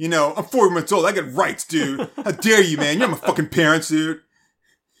 man. I'm 4 months old. I got rights, dude. How dare you, man? You're my fucking parents, dude.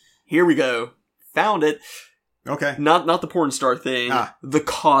 Here we go. Found it. Okay. Not the porn star thing. The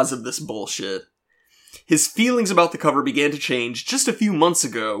cause of this bullshit. His feelings about the cover began to change just a few months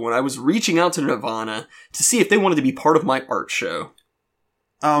ago when I was reaching out to Nirvana to see if they wanted to be part of my art show.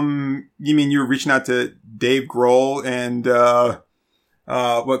 You mean you were reaching out to Dave Grohl and,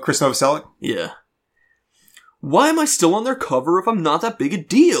 Chris Novoselic? Yeah. Why am I still on their cover if I'm not that big a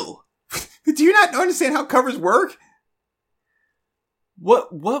deal? Do you not understand how covers work?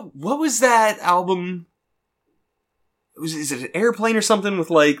 What was that album? Is it an Airplane or something with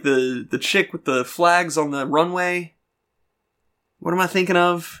the chick with the flags on the runway? What am I thinking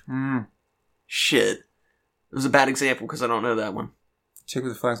of? Shit. It was a bad example because I don't know that one. Chick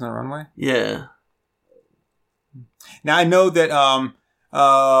with the flags on the runway? Yeah. Now I know that,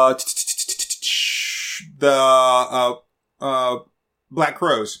 the Black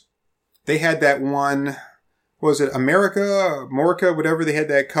Crowes, they had that one, was it America, whatever, they had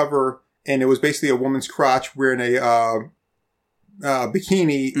that cover, and it was basically a woman's crotch wearing a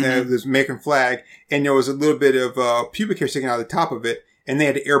bikini, this American flag, and there was a little bit of pubic hair sticking out of the top of it, and they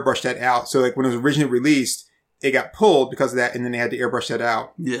had to airbrush that out. So when it was originally released, it got pulled because of that, and then they had to airbrush that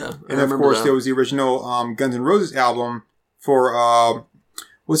out. Yeah. And of course, there was the original Guns N' Roses album for,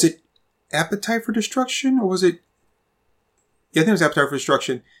 was it Appetite for Destruction, or was it? Yeah, I think it was Appetite for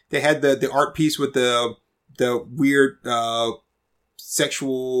Destruction. They had the art piece with the weird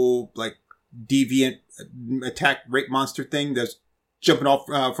sexual, deviant attack rape monster thing that's jumping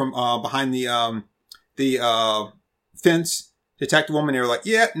off from behind the fence to attack the woman. They were like,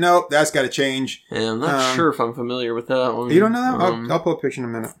 yeah, no, that's got to change. Yeah, I'm not sure if I'm familiar with that one. You don't know that? I'll pull a picture in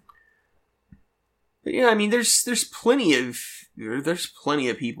a minute. But yeah, I mean, there's plenty of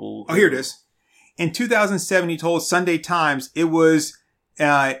people. Oh, here it is. In 2007, he told Sunday Times, it was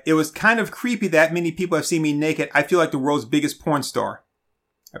kind of creepy that many people have seen me naked. I feel like the world's biggest porn star.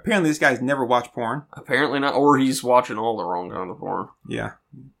 Apparently, this guy's never watched porn. Apparently not, or he's watching all the wrong kind of porn. Yeah.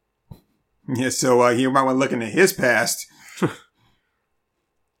 Yeah, so you might want to look into his past.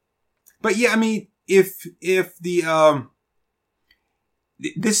 But yeah, I mean, if the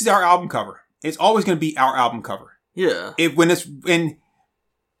this is our album cover, it's always going to be our album cover. Yeah. And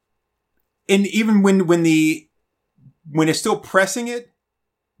even when it's still pressing it,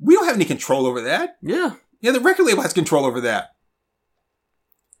 we don't have any control over that. Yeah. Yeah, the record label has control over that.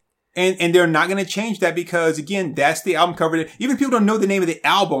 And they're not going to change that because, again, that's the album cover. Even if people don't know the name of the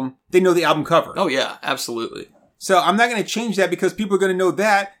album, they know the album cover. Oh, yeah, absolutely. So I'm not going to change that because people are going to know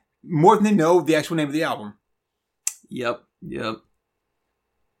that more than they know the actual name of the album. Yep.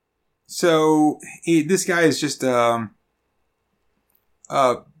 So this guy is just a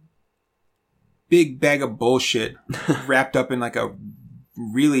big bag of bullshit wrapped up in like a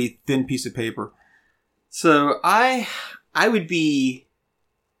really thin piece of paper. So I would be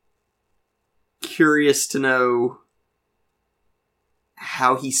curious to know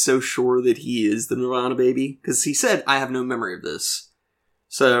how he's so sure that he is the Nirvana baby, because he said, I have no memory of this.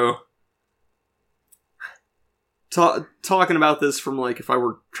 So talking about this from like, if I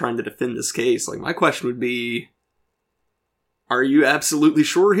were trying to defend this case, like my question would be, are you absolutely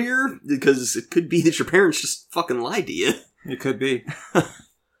sure here? Because it could be that your parents just fucking lied to you. It could be.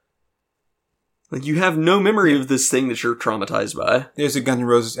 Like, you have no memory of this thing that you're traumatized by. There's a Guns N'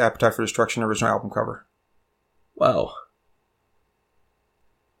 Roses Appetite for Destruction original album cover. Wow.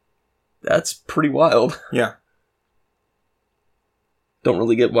 That's pretty wild. Yeah. Don't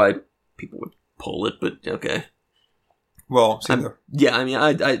really get why people would pull it, but okay. Well, see yeah, I mean,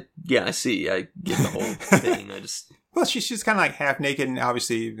 I see. I get the whole thing. I just... Well, she's kind of like half naked, and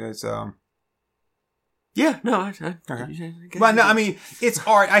obviously there's Yeah, no, okay. Well, no, I mean, it's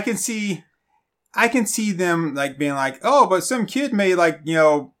art. I can see them like being like, oh, but some kid may like,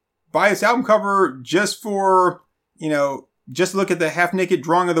 buy this album cover just for, just look at the half naked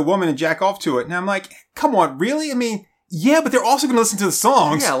drawing of the woman and jack off to it. And I'm like, come on, really? I mean, yeah, but they're also going to listen to the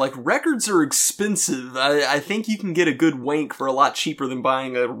songs. Yeah, like records are expensive. I think you can get a good wank for a lot cheaper than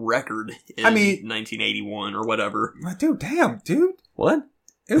buying a record in 1981 or whatever. Dude, damn, dude. What?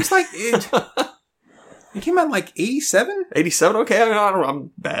 It was like, it came out in like 87? 87? Okay,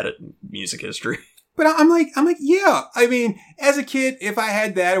 I'm bad at music history. But I'm like, yeah. I mean, as a kid, if I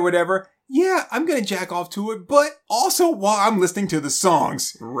had that or whatever, yeah, I'm going to jack off to it, but also while I'm listening to the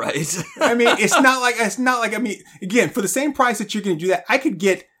songs. Right. I mean, it's not like, I mean, again, for the same price that you're going to do that, I could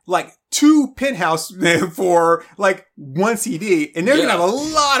get like 2 Penthouse for like 1 CD, and they're going to have a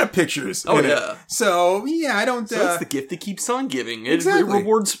lot of pictures. Oh, yeah. It. So, yeah, I don't... So it's the gift that keeps on giving. It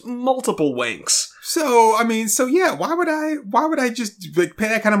rewards multiple wanks. So, I mean, yeah, why would I just like pay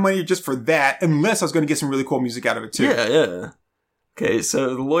that kind of money just for that, unless I was going to get some really cool music out of it too? Yeah. Okay,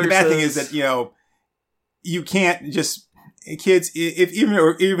 so the lawyer bad thing is that, you can't just, kids, if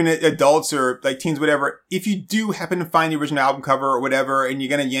even adults or like teens, whatever, if you do happen to find the original album cover or whatever, and you're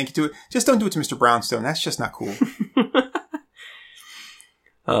going to yank it to it, just don't do it to Mr. Brownstone. That's just not cool.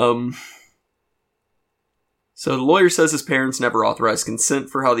 So the lawyer says his parents never authorized consent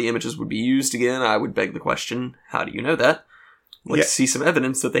for how the images would be used again. I would beg the question, how do you know that? To see some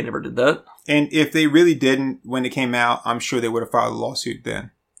evidence that they never did that. And if they really didn't when it came out, I'm sure they would have filed a lawsuit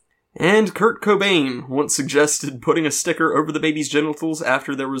then. And Kurt Cobain once suggested putting a sticker over the baby's genitals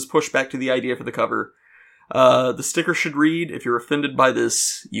after there was pushback to the idea for the cover. The sticker should read, if you're offended by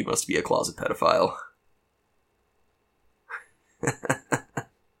this, you must be a closet pedophile.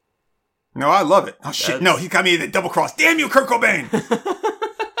 No, I love it. Oh, shit. No, he got me the double cross. Damn you, Kurt Cobain!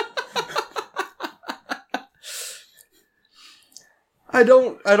 I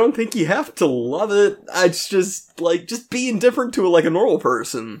don't think you have to love it. It's just, like, just be indifferent to it like a normal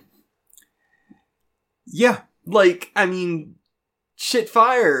person. Yeah. Like, I mean, shit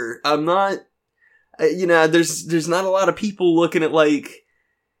fire. I'm not, there's not a lot of people looking at, like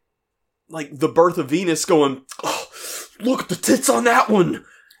The Birth of Venus going, oh, look at the tits on that one!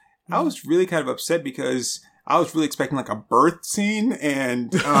 I was really kind of upset because I was really expecting like a birth scene,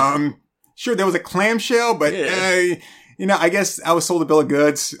 and sure there was a clamshell, but I guess I was sold a bill of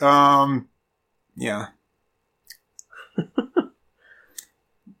goods. Yeah.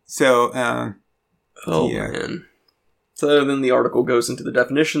 So, man. So then the article goes into the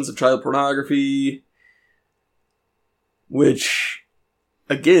definitions of child pornography, which,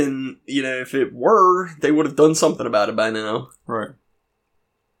 again, if it were, they would have done something about it by now. Right.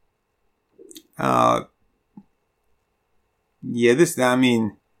 This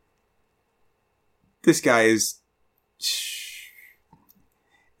guy is,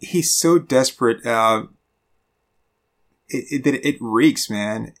 he's so desperate, that it reeks,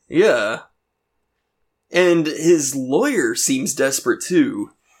 man. Yeah. And his lawyer seems desperate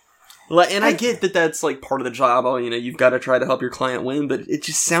too. And I get that that's like part of the job. Oh, you've got to try to help your client win, but it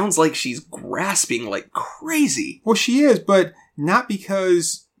just sounds like she's grasping like crazy. Well, she is, but not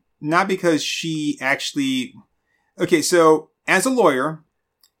because she actually. Okay, so as a lawyer,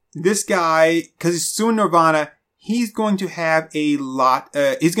 this guy, because he's suing Nirvana, he's going to have a lot.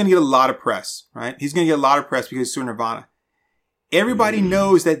 He's going to get a lot of press, right? He's going to get a lot of press because he's suing Nirvana. Everybody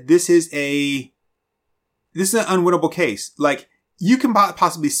knows that this is an unwinnable case. Like, you can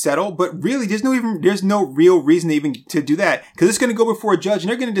possibly settle, but really there's no real reason even to do that, because it's going to go before a judge and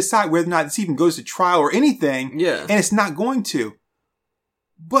they're going to decide whether or not this even goes to trial or anything. Yeah. And it's not going to.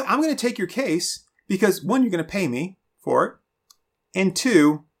 But I'm going to take your case because, one, you're going to pay me for it. And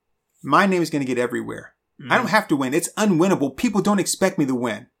two, my name is going to get everywhere. I don't have to win. It's unwinnable. People don't expect me to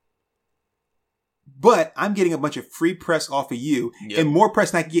win. But I'm getting a bunch of free press off of you, and more press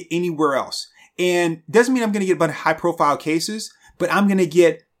than I can get anywhere else. And doesn't mean I'm going to get a bunch of high profile cases, but I'm going to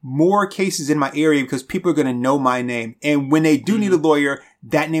get more cases in my area because people are going to know my name. And when they do need a lawyer,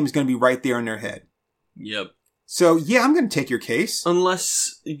 that name is going to be right there in their head. Yep. So yeah, I'm going to take your case.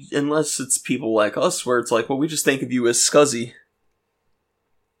 Unless it's people like us where it's like, well, we just think of you as Scuzzy.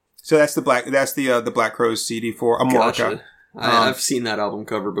 So that's the Black Crowes CD for Amorica. Gotcha. I've seen that album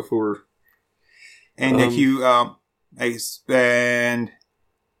cover before. And if you, and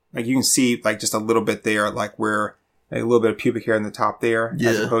like you can see like just a little bit there, like where a little bit of pubic hair in the top there,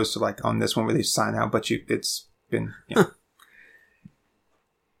 as opposed to like on this one where they sign out, but it's been,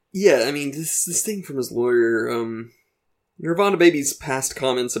 Yeah, I mean, this thing from his lawyer, Nirvana Baby's past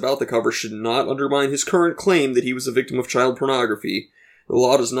comments about the cover should not undermine his current claim that he was a victim of child pornography. The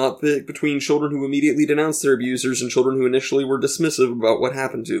law does not pick between children who immediately denounced their abusers and children who initially were dismissive about what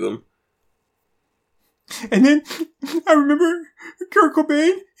happened to them. And then I remember Kurt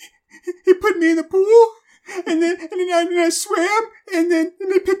Cobain, he put me in the pool, and then I swam, and then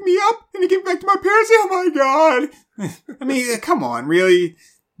they picked me up, and they gave me back to my parents. Oh my God. I mean, come on, really?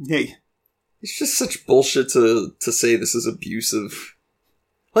 Hey. It's just such bullshit to say this is abusive.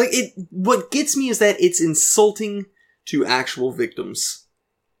 Like, what gets me is that it's insulting to actual victims.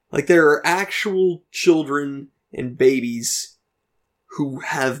 Like, there are actual children and babies who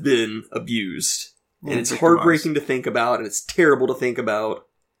have been abused. And it's heartbreaking to think about, and it's terrible to think about.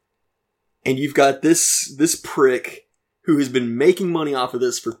 And you've got this prick who has been making money off of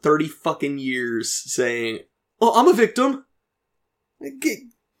this for 30 fucking years saying, "Oh, I'm a victim."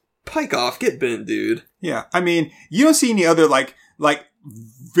 Pike off, get bent, dude. Yeah, I mean, you don't see any other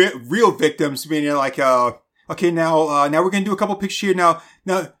real victims being like, okay, now we're gonna do a couple pictures here. Now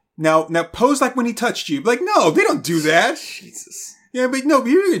pose like when he touched you. Like, no, they don't do that. Jesus. Yeah, but no,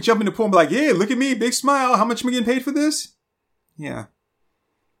 you're gonna jump in the pool and be like, "Yeah, look at me, big smile. How much am I getting paid for this?" Yeah.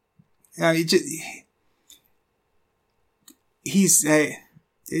 It's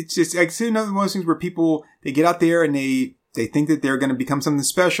just, I see another one of those things where people, they get out there and they think that they're going to become something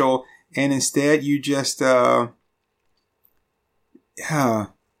special, and instead you just,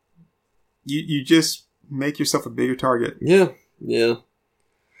 you just make yourself a bigger target. Yeah.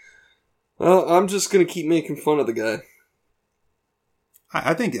 Well, I'm just going to keep making fun of the guy.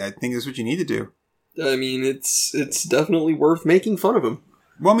 I think that's what you need to do. I mean, it's definitely worth making fun of him.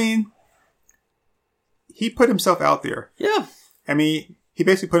 Well, I mean, he put himself out there. Yeah. I mean, he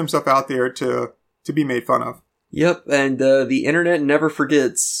basically put himself out there to be made fun of. Yep, and the internet never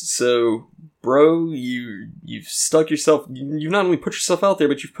forgets. So, bro, you've stuck yourself. You've not only put yourself out there,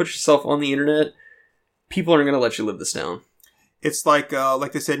 but you've put yourself on the internet. People aren't going to let you live this down. It's like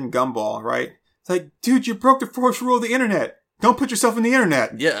they said in Gumball, right? It's like, dude, you broke the fourth rule of the internet. Don't put yourself in the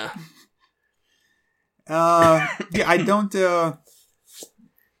internet. Yeah. I don't.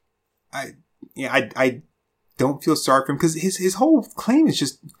 I don't feel sorry for him because his whole claim is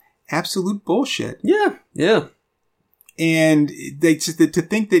just absolute bullshit. Yeah. And to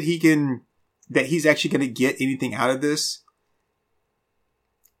think that he's actually going to get anything out of this.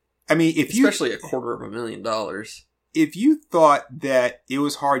 I mean, especially $250,000. If you thought that it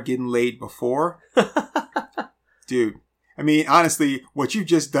was hard getting laid before, dude. I mean, honestly, what you've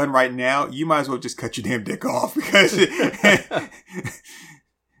just done right now, you might as well just cut your damn dick off because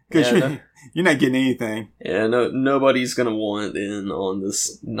you're not getting anything. Yeah, nobody's gonna want in on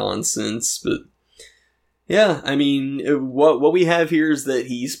this nonsense, but yeah, I mean, what we have here is that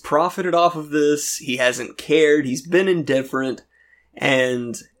he's profited off of this. He hasn't cared. He's been indifferent,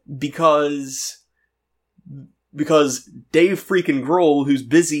 and because Dave freaking Grohl, who's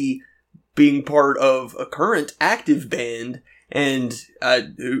busy being part of a current active band, and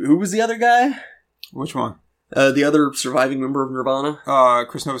who was the other guy? Which one? The other surviving member of Nirvana?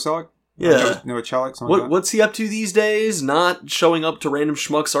 Chris Novoselic? Yeah. Noah Chalik. Something like that. What's he up to these days? Not showing up to random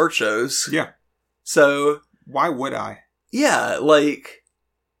schmucks art shows. Yeah. So, Why would I? yeah, like,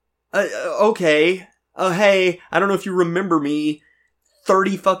 okay. Hey, I don't know if you remember me.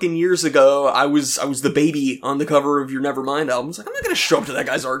 30 fucking years ago, I was the baby on the cover of your Nevermind album. It's like, I'm not gonna show up to that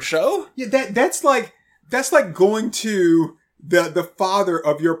guy's art show. Yeah, that's like going to the father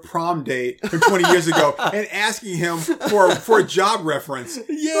of your prom date from 20 years ago and asking him for a job reference.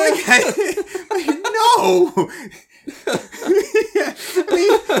 Yeah. No.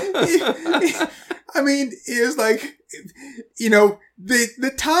 I mean, it's like,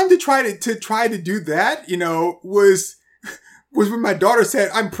 the time to try to do that, was when my daughter said,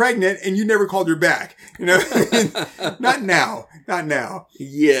 I'm pregnant, and you never called her back. Not now.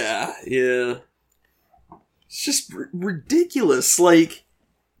 Yeah. It's just ridiculous. Like,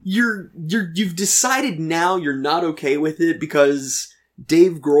 you've decided now you're not okay with it because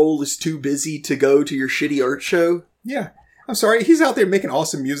Dave Grohl is too busy to go to your shitty art show. Yeah. I'm sorry. He's out there making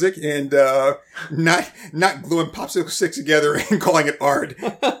awesome music and, not gluing popsicle sticks together and calling it art.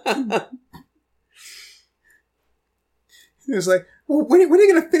 It's like, well, when are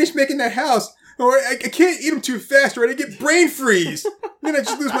you going to finish making that house? Or I can't eat them too fast or I get brain freeze. Then I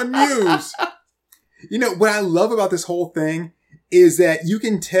just lose my muse. What I love about this whole thing is that you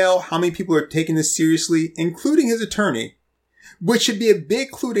can tell how many people are taking this seriously, including his attorney, which should be a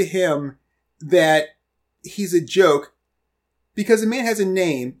big clue to him that he's a joke because the man has a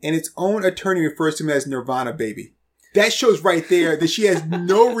name and its own attorney refers to him as Nirvana Baby. That shows right there that she has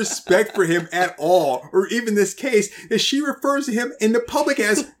no respect for him at all, or even this case, that she refers to him in the public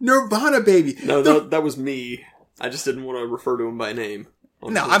as Nirvana Baby. No, that was me. I just didn't want to refer to him by name.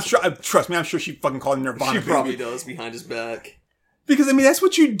 No, I'm sure, trust me, I'm sure she fucking called him Nirvana Baby. She probably does behind his back. Because, that's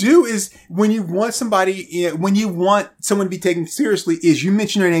what you do is when you want someone to be taken seriously is you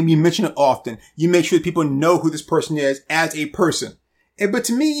mention their name, you mention it often. You make sure that people know who this person is as a person. But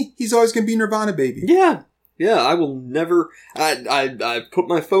to me, he's always going to be Nirvana Baby. Yeah. Yeah, I will never... I put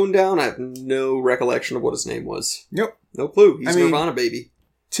my phone down. I have no recollection of what his name was. Nope. No clue. He's Nirvana Baby.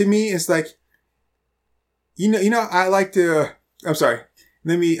 To me, it's like... I like to... I'm sorry.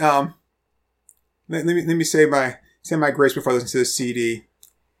 Let me say my grace before I listen to this CD.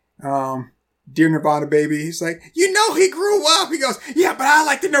 Dear Nirvana Baby. He's like, he grew up. He goes, yeah, but I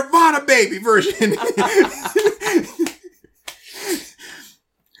like the Nirvana Baby version.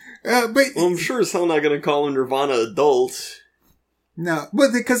 But I'm sure as hell not going to call him Nirvana Adult. No,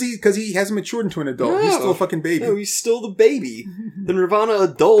 but because he hasn't matured into an adult. No. He's still a fucking baby. No, he's still the baby. The Nirvana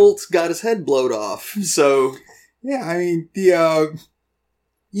Adult got his head blowed off. So yeah,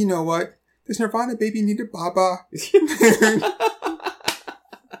 you know what? Does Nirvana Baby need a baba? Baby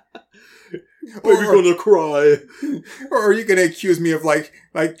gonna cry. Or are you gonna accuse me of like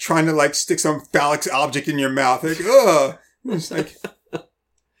trying to stick some phallic object in your mouth? Like, ugh. It's like,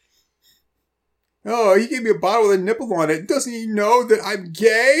 oh, he gave me a bottle with a nipple on it. Doesn't he know that I'm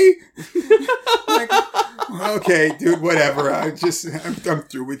gay? Okay, dude, whatever. I'm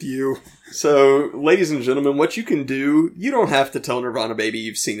through with you. So, ladies and gentlemen, what you can do, you don't have to tell Nirvana Baby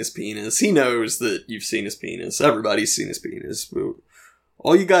you've seen his penis. He knows that you've seen his penis. Everybody's seen his penis.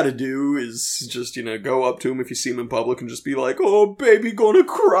 All you gotta do is just, go up to him if you see him in public and just be like, oh, baby gonna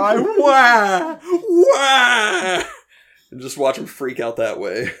cry. Wah! Wah! And just watch him freak out that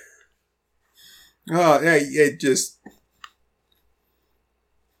way. Oh, yeah, it just...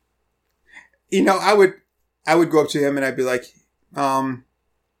 I would go up to him and I'd be like,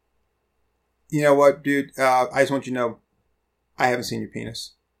 you know what, dude, I just want you to know, I haven't seen your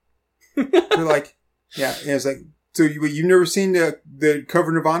penis. They're like, yeah, and it's like, so you've never seen the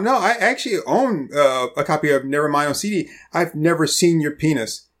cover of Nirvana? No, I actually own a copy of Nevermind on CD. I've never seen your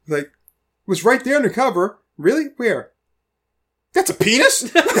penis. Like, it was right there on the cover. Really? Where? That's a penis?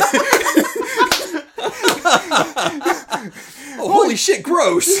 Oh, holy shit,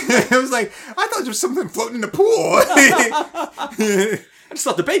 gross. I was like, I thought there was something floating in the pool. I just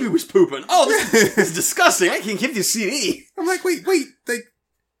thought the baby was pooping. Oh, this is disgusting. I can't give you a CD. I'm like, wait,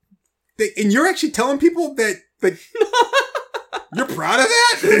 and you're actually telling people that, you're proud of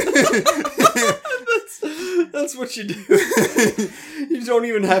that? That's what you do. You don't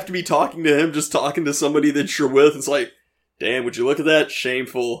even have to be talking to him, just talking to somebody that you're with. It's like, damn, would you look at that?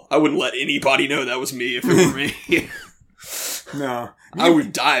 Shameful. I wouldn't let anybody know that was me if it were me. No. I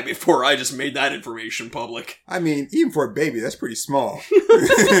would die before I just made that information public. I mean, even for a baby, that's pretty small.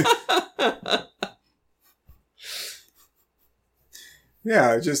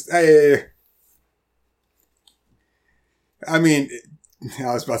 Yeah, I mean,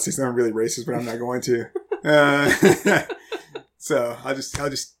 I was about to say something really racist, but I'm not going to. So I'll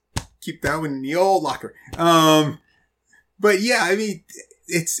just keep that one in the old locker. But yeah, I mean,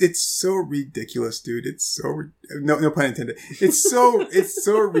 it's so ridiculous, dude. It's so no pun intended. It's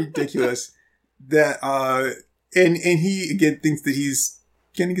so ridiculous that and he again thinks that he's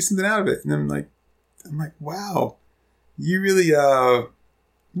gonna get something out of it, and I'm like, wow, you really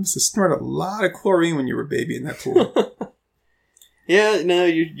must have snorted a lot of chlorine when you were a baby in that pool. Yeah, no,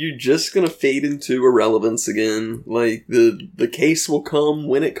 you're just gonna fade into irrelevance again. Like, the case will come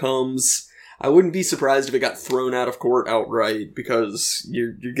when it comes. I wouldn't be surprised if it got thrown out of court outright, because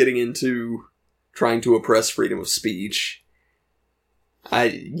you're getting into trying to oppress freedom of speech.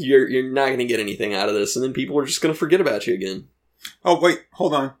 You're not gonna get anything out of this, and then people are just gonna forget about you again. Oh wait,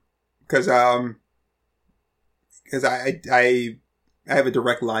 hold on, because I have a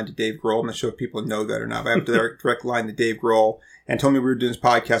direct line to Dave Grohl. I'm not sure if people know that or not, but I have a direct line to Dave Grohl, and told me we were doing this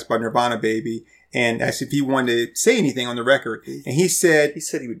podcast about Nirvana Baby, and asked if he wanted to say anything on the record, and he said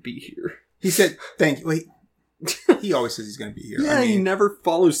he would be here. He said, "Thank you." Wait, he always says he's going to be here. Yeah, I mean, he never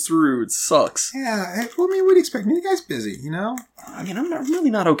follows through. It sucks. Yeah, well, I mean, what do you expect? I mean, the guy's busy, you know? I mean, I'm really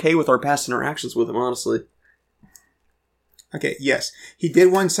not okay with our past interactions with him, honestly. Okay, yes. He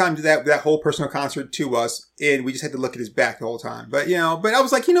did one time do that whole personal concert to us, and we just had to look at his back the whole time. But, but I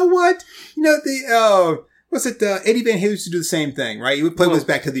was like, you know what? Eddie Van Halen used to do the same thing, right? He would play with his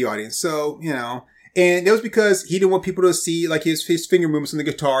back to the audience. So, and it was because he didn't want people to see, like, his finger movements on the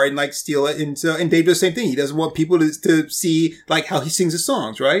guitar and, like, steal it. And Dave does the same thing. He doesn't want people to see, like, how he sings his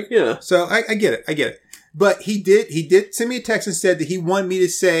songs, right? Yeah. So I get it. But he did send me a text and said that he wanted me to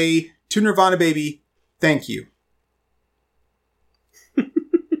say to Nirvana Baby, thank you.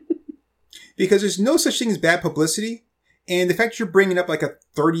 Because there's no such thing as bad publicity. And the fact that you're bringing up, like, a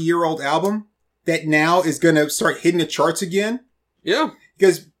 30-year-old album that now is going to start hitting the charts again. Yeah.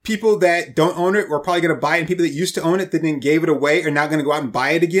 Because people that don't own it were probably going to buy it, and people that used to own it that then gave it away are now going to go out and buy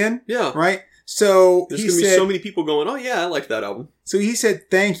it again. Yeah. Right? So there's going to be so many people going, oh yeah, I like that album. So he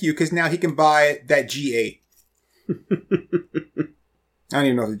said thank you, because now he can buy that G8. I don't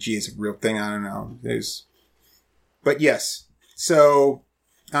even know if the G8 is a real thing. I don't know. But yes. So,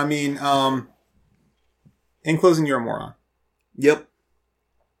 I mean, in closing, you're a moron. Yep.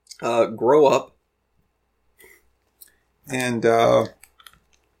 Grow up. And,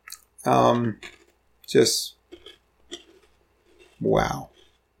 just, wow.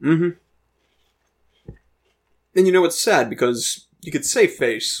 Mm-hmm. And it's sad because you could save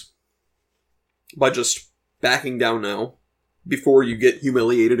face by just backing down now before you get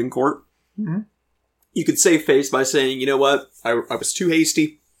humiliated in court. Mm-hmm. You could save face by saying, you know what, I was too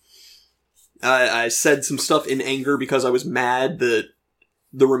hasty. I said some stuff in anger because I was mad that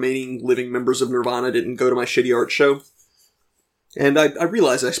the remaining living members of Nirvana didn't go to my shitty art show. And I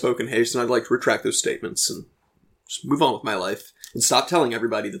realized I spoke in haste, and I'd like to retract those statements and just move on with my life. And stop telling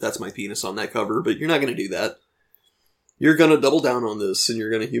everybody that that's my penis on that cover, but you're not going to do that. You're going to double down on this, and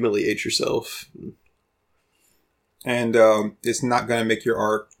you're going to humiliate yourself. And it's not going to make your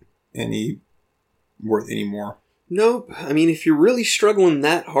art any worth anymore. Nope. I mean, if you're really struggling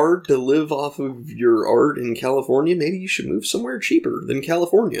that hard to live off of your art in California, maybe you should move somewhere cheaper than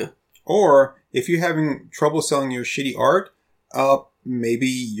California. Or, if you're having trouble selling your shitty art, maybe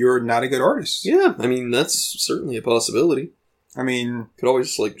you're not a good artist. Yeah, I mean, that's certainly a possibility. I mean... Could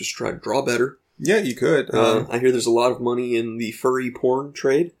always, just try to draw better. Yeah, you could. I hear there's a lot of money in the furry porn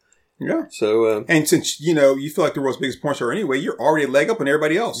trade. Yeah. So, and since, you feel like the world's biggest porn star anyway, you're already a leg up on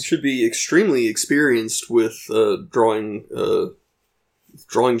everybody else. You should be extremely experienced with drawing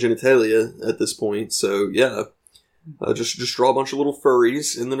genitalia at this point. So, yeah. Just draw a bunch of little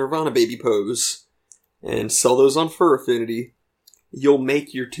furries in the Nirvana Baby pose and sell those on Fur Affinity. You'll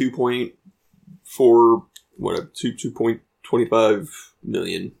make your 2.25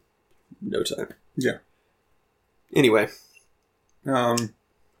 million no time. Yeah. Anyway.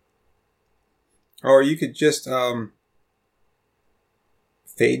 Or you could just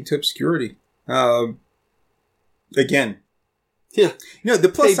fade into obscurity. Again. Yeah.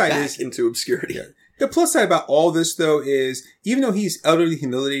 The plus fade side back is into obscurity. Yeah. The plus side about all this, though, is even though he's utterly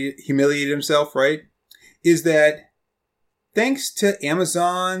humiliated himself, right, is that thanks to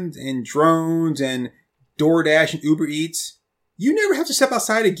Amazon and drones and DoorDash and Uber Eats, you never have to step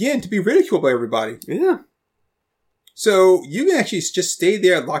outside again to be ridiculed by everybody. Yeah. So you can actually just stay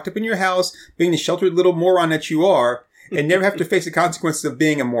there, locked up in your house, being the sheltered little moron that you are, and never have to face the consequences of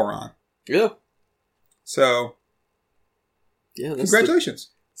being a moron. Yeah. So, yeah, congratulations.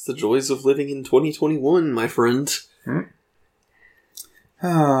 It's the joys of living in 2021, my friend.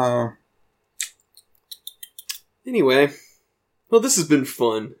 Oh. Anyway, well, this has been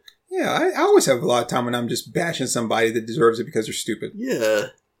fun. Yeah, I always have a lot of time when I'm just bashing somebody that deserves it because they're stupid. Yeah.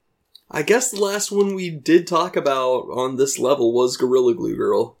 I guess the last one we did talk about on this level was Gorilla Glue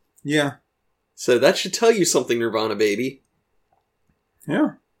Girl. Yeah. So that should tell you something, Nirvana baby.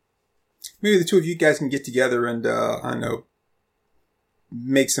 Yeah. Maybe the two of you guys can get together and, I don't know,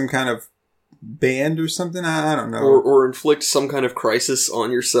 make some kind of band or something? I don't know. Or inflict some kind of crisis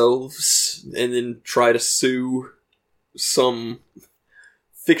on yourselves and then try to sue some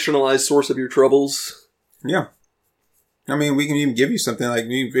fictionalized source of your troubles. Yeah. I mean, we can even give you something like,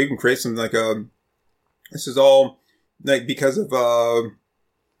 we can create something like, this is all, like, because of, I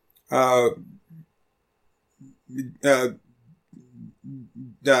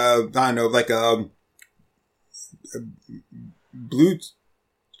don't know, like, blue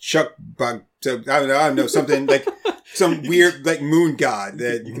chuck bug, I don't know, something like, some weird, like, moon god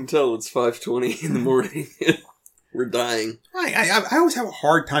that... You can tell it's 5:20 in the morning. We're dying. I always have a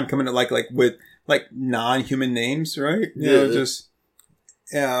hard time coming to, like, with, like, non-human names, right? You know, just,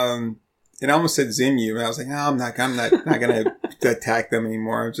 and I almost said Zinyu, and I was like, no, I'm not gonna attack them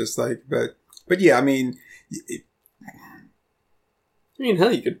anymore. I'm just like, but yeah, I mean,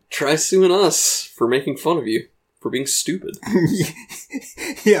 hell, you could try suing us for making fun of you, for being stupid.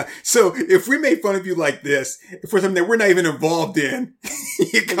 Yeah, so if we made fun of you like this, for something that we're not even involved in,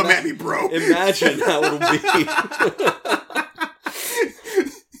 you come at me, bro. Imagine how it'll be.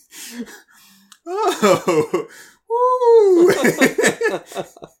 Oh, woo.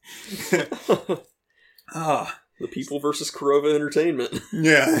 The people versus Kurova Entertainment.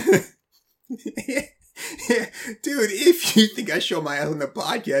 Yeah. Dude, if you think I show my ass on the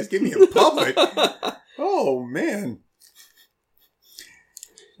podcast, get me in public. Oh, man.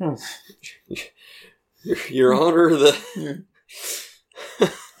 Your Honor,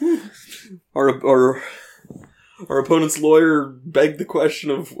 our opponent's lawyer begged the question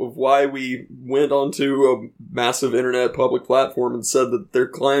of why we went onto a massive internet public platform and said that their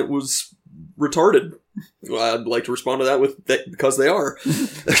client was retarded. Well, I'd like to respond to that with because they are.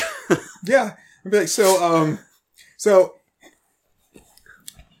 Yeah. I'd be like, so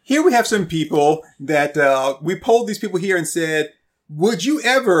here we have some people that we polled these people here and said, would you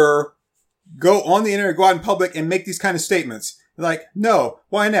ever go on the internet, go out in public and make these kind of statements? Like, no,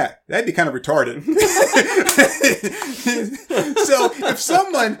 why not? That'd be kind of retarded. So if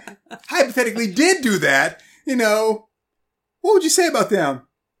someone hypothetically did do that, you know, what would you say about them?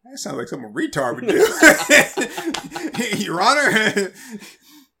 That sounds like something a retard would do. Your Honor,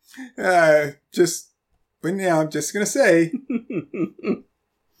 but yeah, I'm just going to say,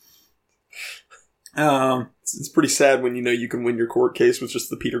 it's pretty sad when you know you can win your court case with just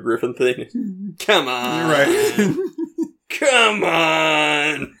the Peter Griffin thing. Come on. You're right. Come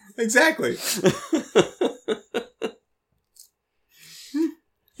on. Exactly.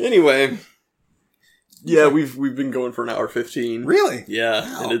 Anyway. Yeah, we've been going for an hour 15. Really? Yeah,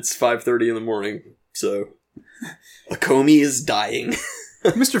 Wow. and it's 5:30 in the morning, so Akomi is dying.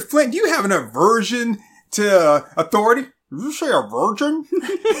 Mr. Flint, do you have an aversion to authority? Did you say a virgin?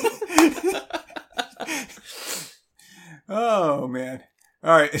 Oh, man.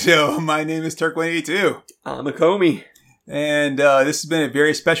 All right, so my name is Turk182. I'm Akomi. And this has been a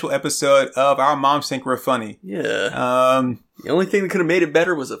very special episode of Our Moms Think We're Funny. Yeah. The only thing that could have made it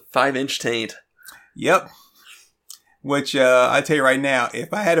better was a 5-inch taint. Yep. Which, I tell you right now,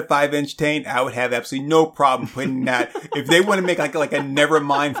 if I had a 5-inch taint, I would have absolutely no problem putting that. If they want to make like a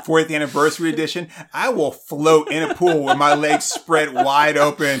Nevermind 40th anniversary edition, I will float in a pool with my legs spread wide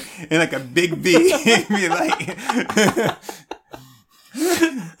open in like a big V. Be like,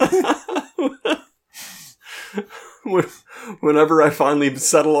 Whenever I finally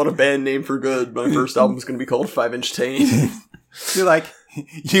settle on a band name for good, my first album's going to be called 5-Inch Taint. you're like,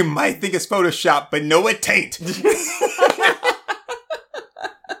 you might think it's Photoshop, but no, it tain't.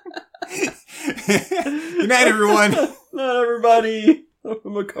 Good night, everyone. Not everybody. I'm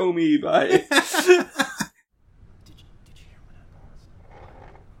Akomi. Bye. Did you hear what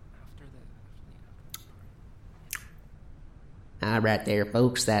happened All right there,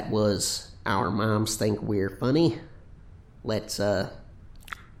 folks. That was Our Moms Think We're Funny. Let's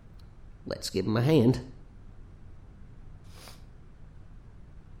give them a hand.